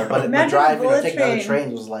saying though, but driving or taking other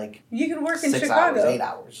trains was you could work in 6 Chicago, hours, 8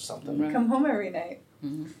 hours or something. Come home every night.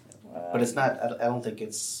 But it's not. I don't think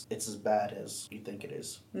it's as bad as you think it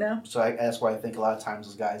is. No. So that's why I think a lot of times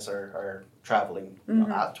those guys are traveling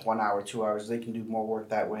out to 1 hour, 2 hours. They can do more work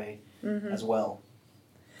that way as well.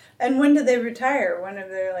 And when do they retire? When are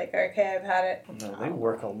they okay, I've had it? No, they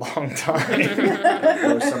work a long time.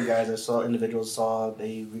 There were some guys individuals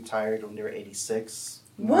they retired when they were 86.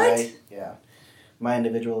 What? My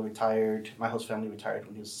individual retired. My host family retired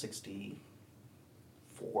when he was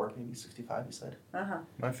 64, maybe 65. He said.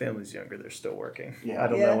 My family's younger; they're still working. Yeah. I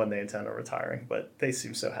don't know when they intend on retiring, but they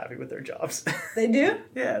seem so happy with their jobs. They do?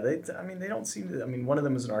 Yeah, they don't seem to. One of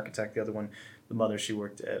them was an architect. The other one, the mother, she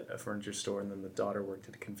worked at a furniture store, and then the daughter worked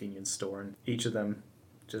at a convenience store. And each of them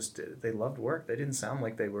they loved work. They didn't sound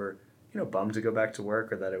like they were, bummed to go back to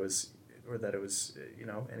work, or that it was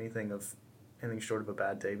anything short of a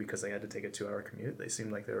bad day because they had to take a 2-hour commute. They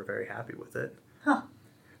seemed like they were very happy with it. Huh.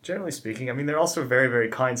 Generally speaking, they're also very, very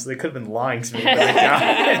kind, so they could have been lying to me. Right now.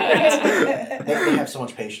 They have so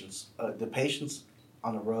much patience. The patience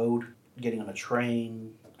on the road, getting on a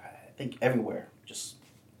train, I think everywhere.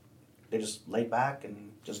 They're just laid back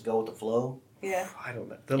and just go with the flow. Yeah. I don't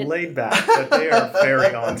know. They're laid back, but they are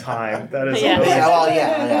very on time. That is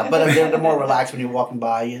But they're more relaxed when you're walking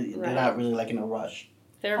by. They're not really in a rush.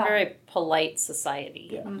 They're a very polite society.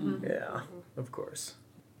 Yeah. Yeah, of course.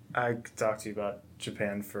 I could talk to you about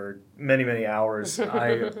Japan for many, many hours.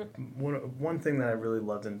 One thing that I really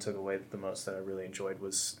loved and took away the most that I really enjoyed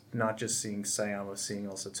was not just seeing Sayama, seeing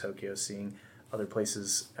also Tokyo, seeing other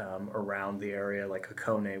places around the area like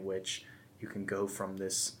Hakone, which you can go from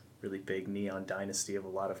this really big neon dynasty of a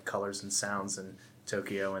lot of colors and sounds in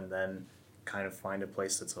Tokyo and then kind of find a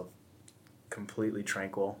place that's completely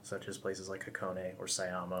tranquil, such as places like Hakone or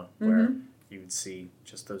Sayama, where you would see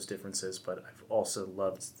just those differences. But I've also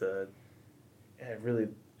loved I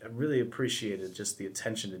really appreciated just the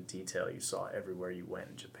attention to detail you saw everywhere you went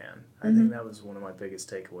in Japan. I think that was one of my biggest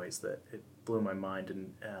takeaways, that it blew my mind.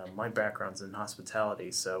 And my background's in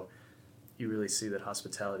hospitality, so you really see that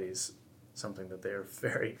hospitality is something that they're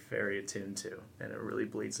very, very attuned to, and it really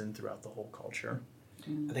bleeds in throughout the whole culture.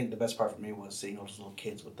 I think the best part for me was seeing all those little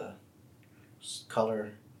kids with the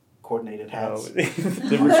color coordinated hats.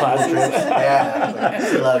 Different classes. I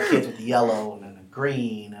see a lot of kids with the yellow and then the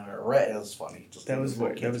green and the red. It was funny. That was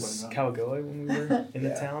Kawagoe when we were in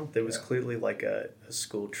the town. There was clearly a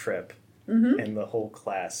school trip, and the whole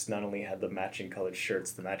class not only had the matching colored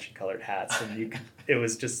shirts, the matching colored hats, and it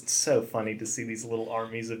was just so funny to see these little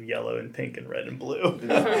armies of yellow and pink and red and blue.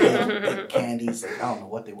 Big candies. I don't know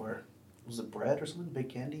what they were. Was it bread or something? Big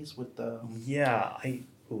candies with the...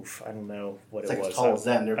 I don't know what it was. As tall as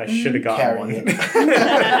them. I should have gotten one.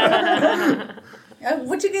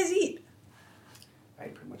 What'd you guys eat? I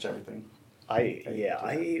ate pretty much everything. I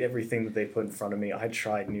ate everything that they put in front of me. I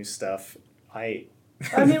tried new stuff.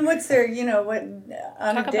 I mean, what's their, what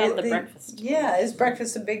on Talk a day? about the breakfast. Yeah, is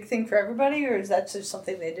breakfast a big thing for everybody, or is that just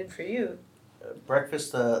something they did for you?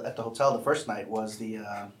 Breakfast at the hotel the first night was the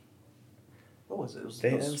what was it? It was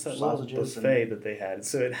It those was that little sausages buffet that they had.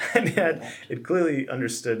 So it clearly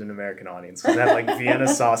understood an American audience. Because it had like Vienna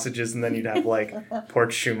sausages, and then you'd have like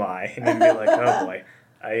pork shumai, and you'd be like, oh boy.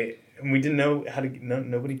 And we didn't know how to.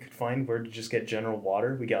 Nobody could find where to just get general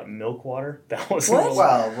water. We got milk water. That was What?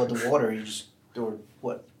 Well, the water there were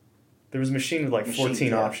what? There was a machine with like 14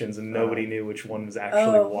 yeah. options, and nobody knew which one was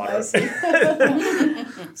actually water. I see.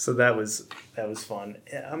 So that was fun.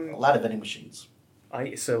 A lot of vending machines. A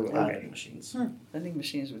lot of vending machines. Vending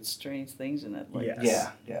machines with strange things in it, like Yes.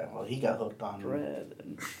 Yeah. Well, he got hooked on bread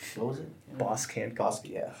and what was it? Boss Can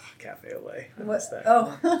Bosky, yeah. Cafe au lait. I What? missed that.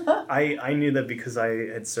 Oh. I knew that because I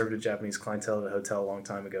had served a Japanese clientele at a hotel a long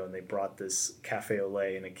time ago, and they brought this cafe au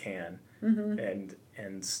lait in a can, and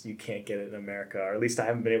you can't get it in America, or at least I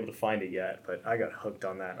haven't been able to find it yet. But I got hooked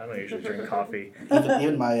on that. I don't usually drink coffee.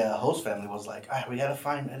 Even my host family was like, all right, we gotta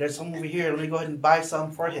find. There's some over here. Let me go ahead and buy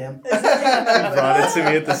some for him. He brought it to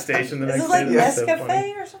me at the station the Is next it like day. That's so Nescafe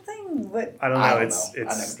funny. or something? What? I don't know. I don't It's know.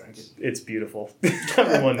 I never drank it. it's beautiful.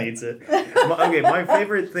 Everyone needs it. My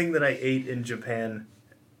favorite thing that I ate in Japan.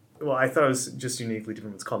 Well, I thought it was just uniquely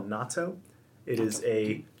different. It's called natto. It is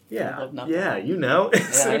a I love natto. yeah, you know.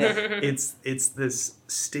 Yeah. It's this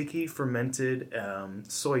sticky fermented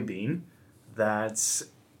soybean that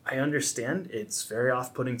I understand it's very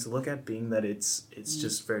off-putting to look at, being that it's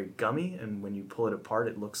just very gummy, and when you pull it apart,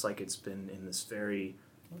 it looks like it's been in this very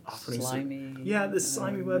off-putting slimy. yeah, this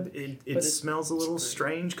slimy web. but It smells a little great.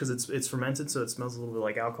 strange because it's fermented, so it smells a little bit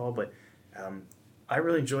like alcohol. But I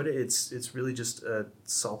really enjoyed it. It's really just a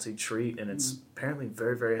salty treat, and it's apparently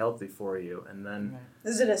very, very healthy for you. And then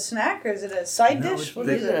Is it a snack or is it a side No, dish? it's- What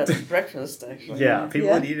They is did it? it at breakfast, actually. yeah, people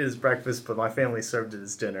Yeah. would eat it as breakfast, but my family served it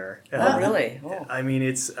as dinner. Oh, really? Oh. I mean,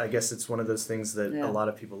 I guess it's one of those things that Yeah. a lot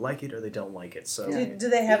of people like it or they don't like it. So Yeah. Do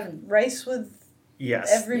they have rice with yes.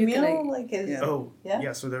 every You can meal? eat- Like is yeah. Oh, Yeah?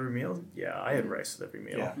 yes, with every meal? Yeah, I had rice with every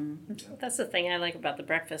meal. Yeah. That's the thing I like about the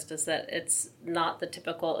breakfast is that it's not the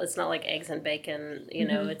typical. It's not like eggs and bacon. You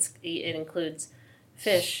know, it includes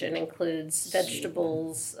fish. It includes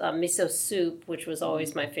vegetables, miso soup, which was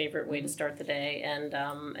always my favorite way to start the day,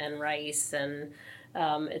 and rice, and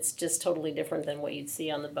it's just totally different than what you'd see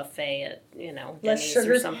on the buffet at Less Denny's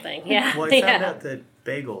sugar. or something. Yeah, Well, I found yeah. out that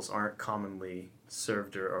bagels aren't commonly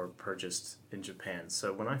served or purchased in Japan.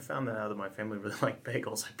 So when I found that out that my family really liked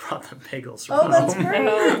bagels, I brought them bagels from Oh, that's home. great.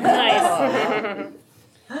 Oh, nice.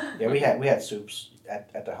 Yeah, we had soups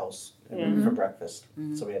at the house for breakfast.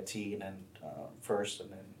 So we had tea and then first, and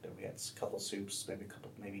then we had a couple of soups,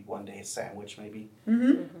 maybe one day a sandwich, maybe.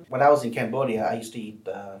 When I was in Cambodia, I used to eat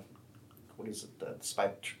what is it, the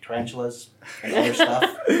spiked tarantulas and other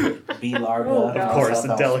stuff, bee larvae. Oh, Of God. course,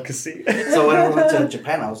 stuff. a delicacy. So when I went to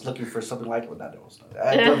Japan, I was looking for something like what that was.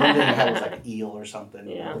 I the only thing I had was like an eel or something,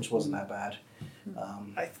 Yeah. which wasn't that bad.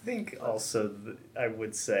 I think also, I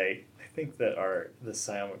would say, I think that the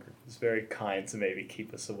Sayama group was very kind to maybe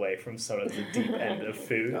keep us away from some of the deep end of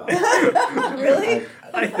food. Really?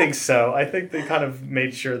 I think so. I think they kind of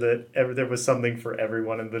made sure that there was something for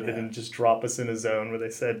everyone, and that they didn't just drop us in a zone where they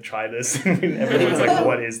said, try this, and everyone's like,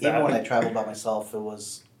 what is that? Even when I traveled by myself, it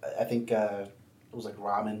was, I think it was like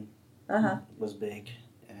ramen was big,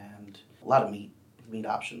 and a lot of meat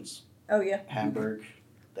options. Oh yeah. Hamburg,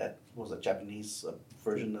 that was a Japanese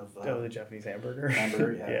version of the Japanese hamburger.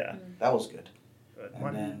 hamburger, yeah. Yeah. That was good. But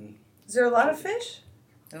And then, Is there a lot of fish?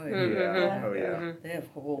 Oh, yeah. yeah. Oh, yeah. They have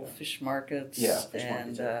whole fish markets. Yeah, fish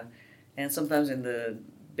markets, and sometimes in the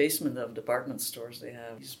basement of department stores they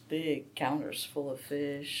have these big counters full of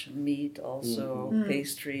fish, meat, also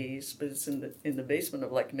pastries. But it's in the basement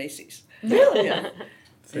of like Macy's. Really? Yeah,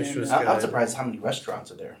 Fish was I'm good. surprised how many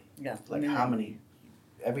restaurants are there. yeah. Like how many,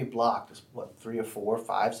 every block is what, 3 or 4 or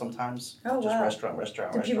 5 sometimes? Oh, Just wow.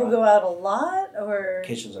 restaurant. Do people go out a lot or?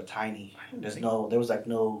 Kitchens are tiny. There was like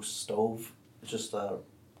no stove. It's just a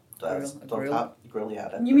grill. top grill.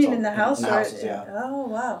 Yeah. You mean in the house in the or? houses, yeah. Oh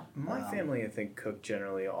wow. My family, I think, cooked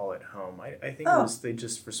generally all at home. I think Oh. it was they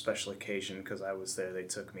just for special occasion, because I was there, they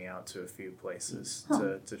took me out to a few places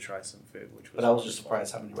to try some food, which was. But I was just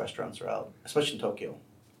surprised how many restaurants are out, especially in Tokyo.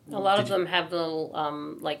 A lot of them have little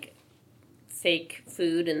like fake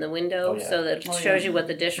food in the window, Oh, yeah. so that it Oh, shows yeah. you what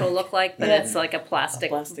the dish will look like, but Yeah. it's like a plastic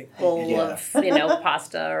Plastic. bowl Yeah. of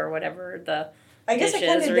pasta or whatever the I guess it dishes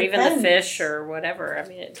kind or of even the depends. fish or whatever. I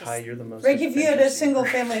mean, it just... Ty, you're the most Like if you had a adventurous. single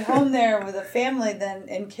family home there with a family then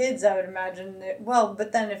and kids, I would imagine that, well,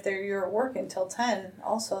 but then if you're at work until 10,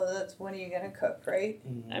 also that's when are you going to cook, right?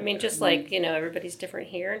 I mean, just like, everybody's different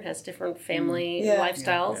here and has different family Yeah.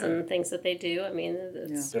 lifestyles Yeah. and things that they do. I mean,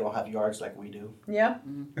 it's... They don't have yards like we do. Yeah.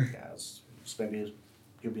 Yeah, it's maybe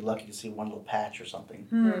you'll be lucky to see one little patch or something.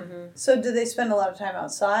 So do they spend a lot of time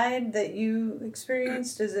outside that you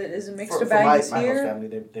experienced? Is it mixed For bag my this host year? family,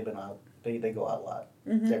 they've been out. They go out a lot.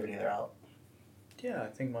 Every day they're out. Yeah, I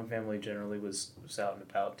think my family generally was out and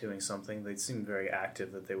about doing something. They seemed very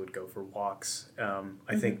active that they would go for walks.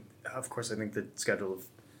 I think the schedule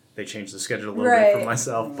they changed the schedule a little bit for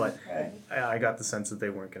myself, but I got the sense that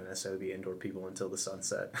they weren't going to necessarily be indoor people until the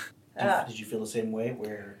sunset. Did you feel the same way?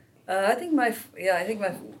 Where I think my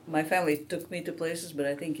family took me to places, but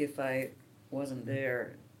I think if I wasn't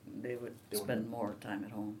there, they would spend more time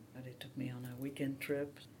at home. They took me on a weekend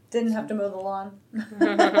trip. Didn't have to mow the lawn.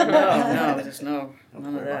 No, just none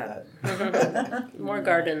of that. More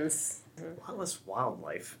gardens. A lot less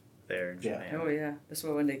wildlife there in Japan. Oh yeah, that's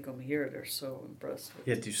why when they come here, they're so impressed.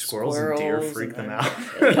 Yeah, do squirrels and deer Squirrels freak and them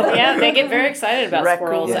out? Yeah, they get very excited about Raccoons.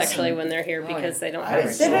 squirrels Yes. actually when they're here because they don't I have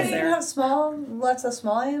didn't They see don't squirrels even there. have lots of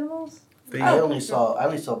small animals? I only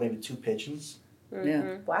saw maybe 2 pigeons.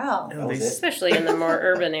 Yeah. Wow. No, they, Especially in the more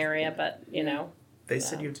urban area, but they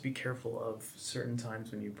said you have to be careful of certain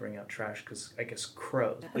times when you bring out trash because I guess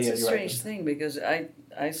crows. It's Yeah, a you're strange right. thing because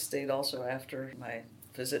I stayed also after my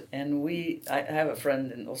visit, and I have a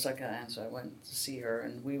friend in Osaka, and so I went to see her,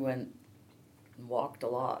 and we went and walked a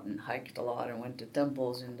lot and hiked a lot and went to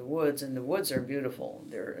temples in the woods, and the woods are beautiful.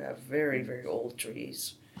 They have very, very old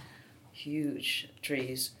trees, huge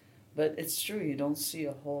trees. But it's true, you don't see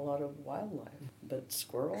a whole lot of wildlife. But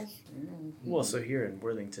squirrels? Well, so here in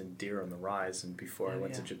Worthington, deer on the rise, and before I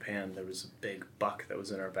went to yeah. Japan, there was a big buck that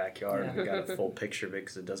was in our backyard, and we got a full picture of it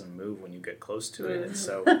because it doesn't move when you get close to it. And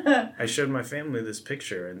so I showed my family this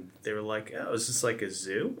picture, and they were like, "Oh, is this like a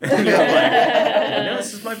zoo?" And you're like, "No,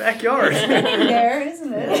 this is my backyard." There,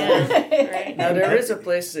 isn't it? Yeah, right. Now there is a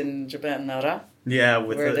place in Japan, Nara, Yeah,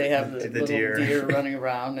 with where the, they have the little deer running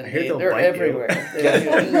around, and I hear they'll they're bite you. everywhere.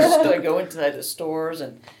 They go inside the stores,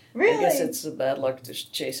 and Really? I guess it's a bad luck to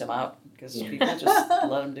chase them out because people just let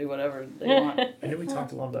them do whatever they want. I know we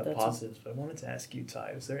talked a lot about That's positives, but I wanted to ask you,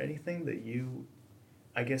 Ty, was there anything that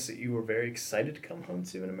that you were very excited to come home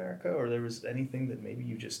to in America, or there was anything that maybe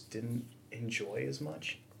you just didn't enjoy as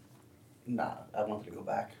much? Nah, I wanted to go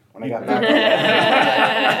back. When I got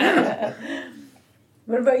back,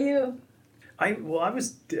 What about you?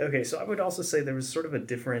 So I would also say there was sort of a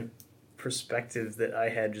different perspective that I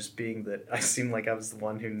had, just being that I seemed like I was the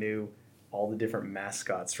one who knew all the different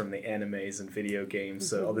mascots from the animes and video games.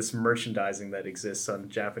 So all this merchandising that exists on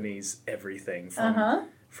Japanese everything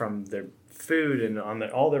from their food and on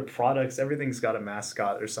all their products, everything's got a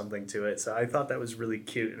mascot or something to it. So I thought that was really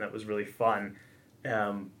cute and that was really fun.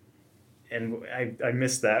 And I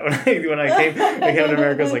missed that when I came to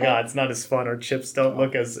America. I was like, it's not as fun, or chips don't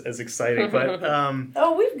look as exciting. But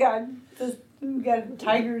We've got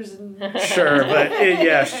tigers and sure,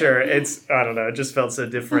 but sure. It's, I don't know. It just felt so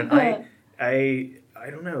different. I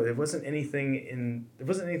don't know. There wasn't anything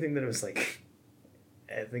that was like,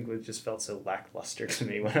 I think it just felt so lackluster to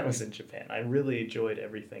me when I was in Japan. I really enjoyed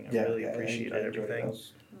everything. I really appreciated everything.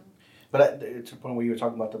 But to the point where you were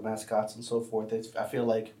talking about the mascots and so forth, I feel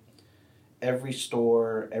like every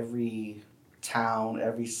store, every town,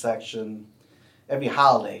 every section, every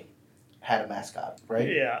holiday had a mascot, right?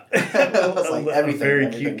 Yeah. It was like a very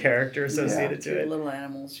cute character associated to Cute it. little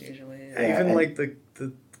animals usually. Even like the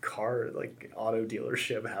car, like auto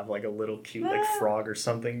dealership, have like a little cute like frog or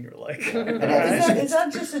something. You're like, is that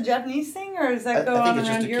just a Japanese thing, or does that go on it's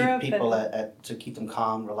around just to Europe? keep people to keep them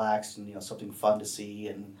calm, relaxed, and something fun to see.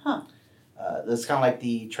 And it's kind of like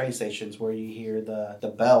the train stations where you hear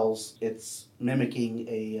the bells. It's mimicking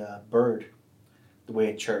a bird, the way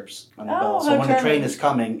it chirps on the bell. So when the train is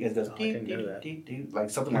coming, it does deep, deep, deep, deep, like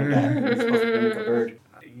something like that. It's supposed to mimic a bird.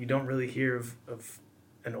 You don't really hear of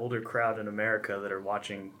an older crowd in America that are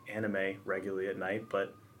watching anime regularly at night,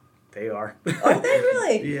 but they are. Are they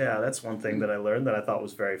really? Yeah, that's one thing that I learned that I thought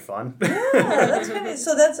was very fun. Yeah, that's kind of.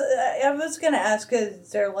 So that's. I was going to ask,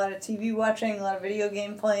 is there a lot of TV watching, a lot of video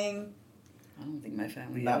game playing? I don't think my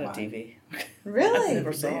family Not had a mine. TV. Really? I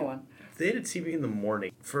never saw one. They had a TV in the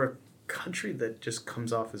morning. For a country that just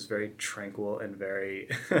comes off as very tranquil and very,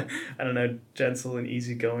 I don't know, gentle and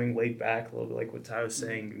easygoing, laid back, a little bit like what Ty was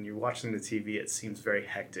saying. When you're watching the TV, it seems very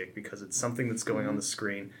hectic because it's something that's going on the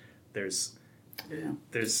screen. There's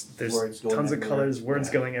There's Words going tons of everywhere. colors, words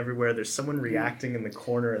going everywhere. There's someone reacting in the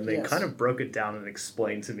corner, and they Yes. kind of broke it down and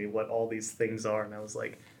explained to me what all these things are, and I was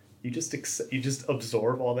like, you just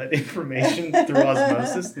absorb all that information through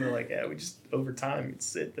osmosis, and they're like, yeah, we just over time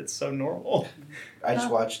that's so normal. I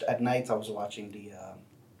just watched at nights. I was watching the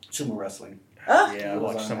sumo wrestling. Oh. Yeah, I It was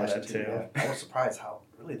watched on some of that National too. TV. I was surprised how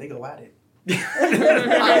really they go at it. You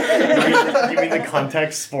mean the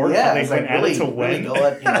contact sport? Yeah, How they it's went like at really, it to really win? go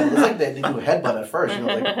at. It's like they do a headbutt at first.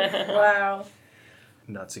 Like, Wow.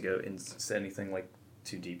 Not to go into anything like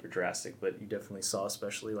too deep or drastic, but you definitely saw,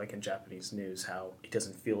 especially like in Japanese news, how it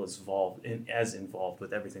doesn't feel as involved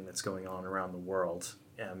with everything that's going on around the world.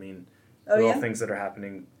 Yeah, I mean, with all things that are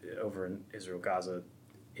happening over in Israel, Gaza,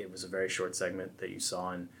 it was a very short segment that you saw,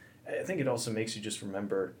 and I think it also makes you just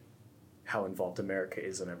remember how involved America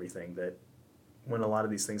is in everything. That when a lot of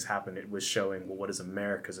these things happen, it was showing, well, what is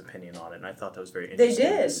America's opinion on it? And I thought that was very interesting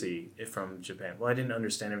to see it from Japan. Well, I didn't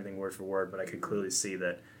understand everything word for word, but I could clearly see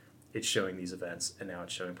that it's showing these events, and now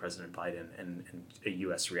it's showing President Biden and a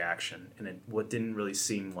U.S. reaction. And what didn't really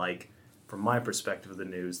seem like, from my perspective of the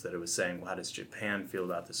news, that it was saying, well, how does Japan feel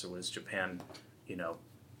about this, or what does Japan,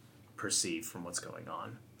 perceive from what's going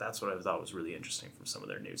on? That's what I thought was really interesting from some of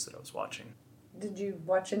their news that I was watching. Did you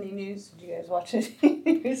watch any news? Did you guys watch any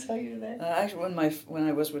news while you were there? Actually, when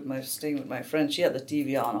I was staying with my friend, she had the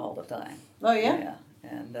TV on all the time. Oh, yeah? Yeah,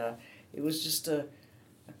 and it was just a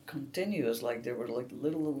continuous, like there were like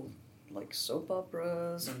little like soap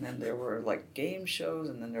operas, and then there were like game shows,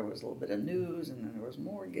 and then there was a little bit of news, and then there was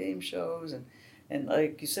more game shows, and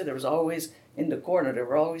like you said, there was always, in the corner, there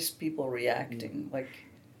were always people reacting, like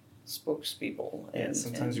spokespeople. And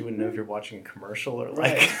sometimes you wouldn't know if you're watching a commercial or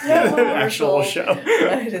Right. like Yeah, an actual show.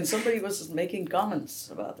 Right, and somebody was making comments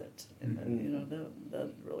about it, and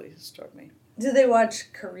that really struck me. Do they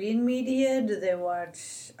watch Korean media? Do they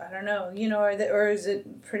watch, I don't know, or is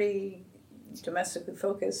it pretty domestically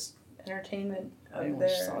focused entertainment I of only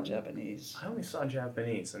their... saw Japanese. I only saw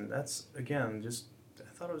Japanese, and that's, again,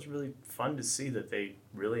 I thought it was really fun to see that they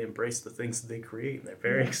really embrace the things that they create, and they're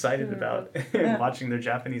very excited about watching their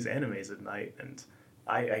Japanese animes at night. And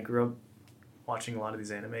I grew up watching a lot of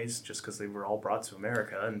these animes just because they were all brought to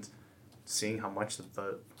America, and seeing how much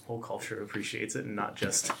the whole culture appreciates it, and not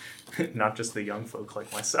just the young folk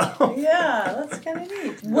like myself. Yeah, that's kind of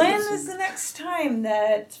neat. When is the next time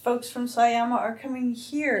that folks from Sayama are coming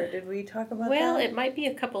here? Did we talk about that? Well, it might be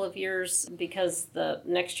a couple of years, because the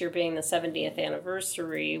next year being the 70th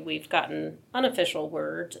anniversary, we've gotten unofficial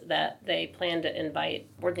word that they plan to invite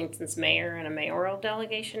Worthington's mayor and a mayoral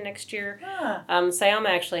delegation next year. Sayama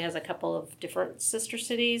actually has a couple of different sister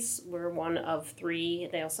cities. We're one of 3.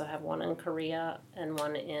 They also have one in Korea and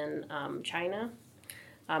one in China.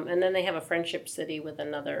 And then they have a friendship city with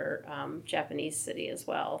another Japanese city as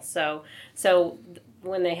well. So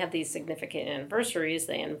when they have these significant anniversaries,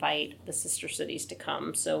 they invite the sister cities to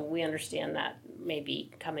come. So we understand that may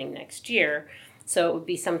be coming next year. So it would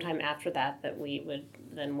be sometime after that we would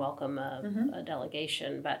then welcome a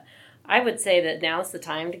delegation. But I would say that now's the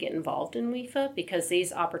time to get involved in WIFA, because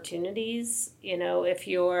these opportunities, if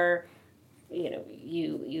you're...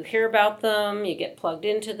 you hear about them, you get plugged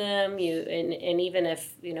into them, and even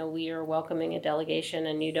if, we are welcoming a delegation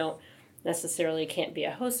and you don't necessarily can't be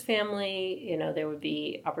a host family, there would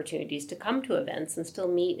be opportunities to come to events and still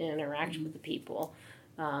meet and interact with the people.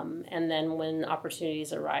 And then when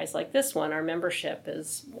opportunities arise like this one, our membership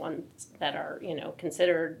is one that are,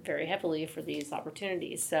 considered very heavily for these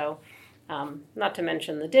opportunities. So not to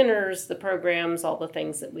mention the dinners, the programs, all the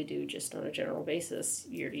things that we do just on a general basis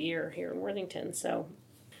year to year here in Worthington. So,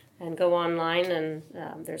 and go online, and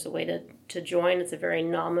there's a way to join. It's a very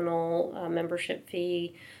nominal membership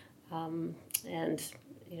fee, and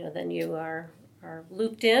then you are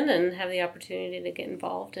looped in and have the opportunity to get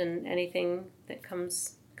involved in anything that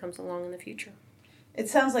comes along in the future. It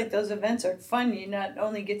sounds like those events are fun. You not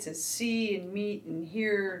only get to see and meet and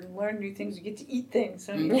hear and learn new things, you get to eat things.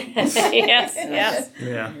 Yes.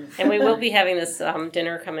 Yeah. And we will be having this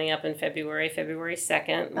dinner coming up in February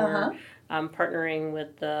 2nd. We're partnering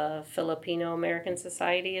with the Filipino American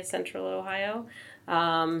Society of Central Ohio.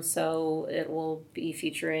 So it will be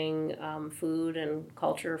featuring food and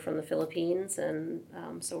culture from the Philippines. And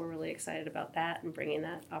so we're really excited about that and bringing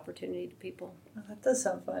that opportunity to people. Oh, that does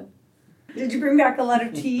sound fun. Did you bring back a lot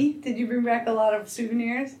of tea? Did you bring back a lot of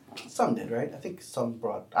souvenirs? Some did, right? I think some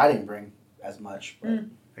brought. I didn't bring as much, but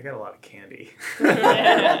I got a lot of candy.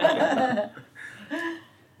 yeah,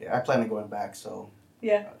 I plan on going back. So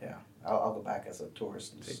yeah, I'll go back as a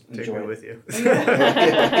tourist and just Take enjoy me it. with you.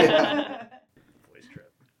 Yeah. Boys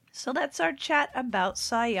trip. So that's our chat about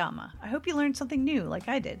Sayama. I hope you learned something new, like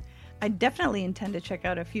I did. I definitely intend to check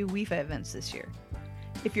out a few WIFA events this year.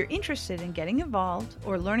 If you're interested in getting involved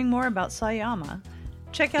or learning more about Sayama,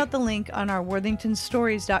 check out the link on our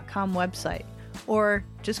worthingtonstories.com website, or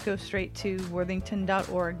just go straight to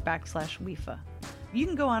worthington.org/WIFA. You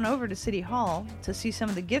can go on over to City Hall to see some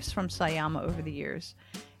of the gifts from Sayama over the years.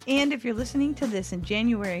 And if you're listening to this in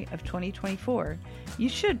January of 2024, you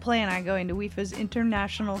should plan on going to WIFA's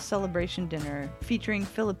International Celebration Dinner featuring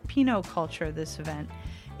Filipino culture this event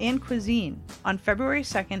and cuisine on February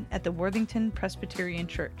 2nd at the Worthington Presbyterian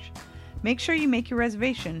Church. Make sure you make your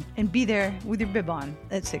reservation and be there with your bib on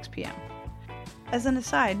at 6 p.m. As an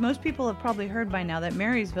aside, most people have probably heard by now that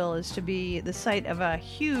Marysville is to be the site of a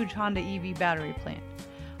huge Honda EV battery plant.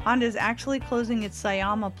 Honda is actually closing its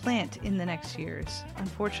Sayama plant in the next years,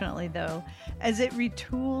 unfortunately though, as it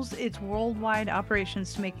retools its worldwide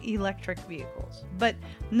operations to make electric vehicles. But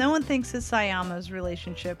no one thinks that Sayama's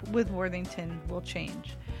relationship with Worthington will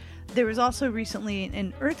change. There was also recently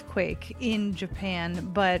an earthquake in Japan,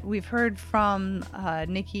 but we've heard from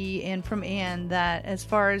Nikki and from Anne that as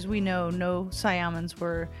far as we know, no Sayamans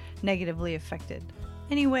were negatively affected.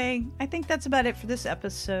 Anyway, I think that's about it for this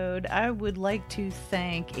episode. I would like to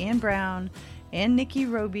thank Anne Brown and Nikki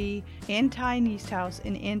Roby and Ty Niesthaus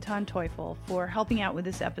and Anton Teufel for helping out with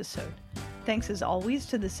this episode. Thanks as always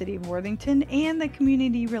to the City of Worthington and the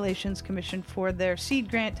Community Relations Commission for their seed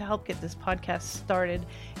grant to help get this podcast started,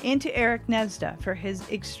 and to Eric Nesda for his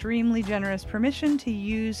extremely generous permission to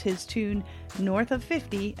use his tune North of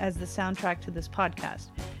 50 as the soundtrack to this podcast.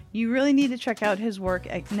 You really need to check out his work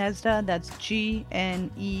at Nesda, that's Gnezda,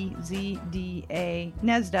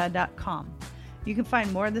 Nesda.com. You can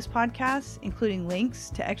find more of this podcast, including links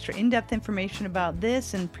to extra in-depth information about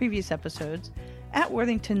this and previous episodes, at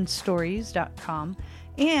worthingtonstories.com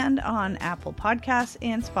and on Apple Podcasts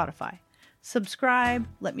and Spotify. Subscribe,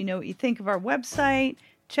 let me know what you think of our website,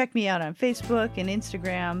 check me out on Facebook and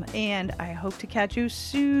Instagram, and I hope to catch you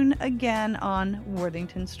soon again on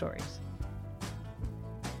Worthington Stories.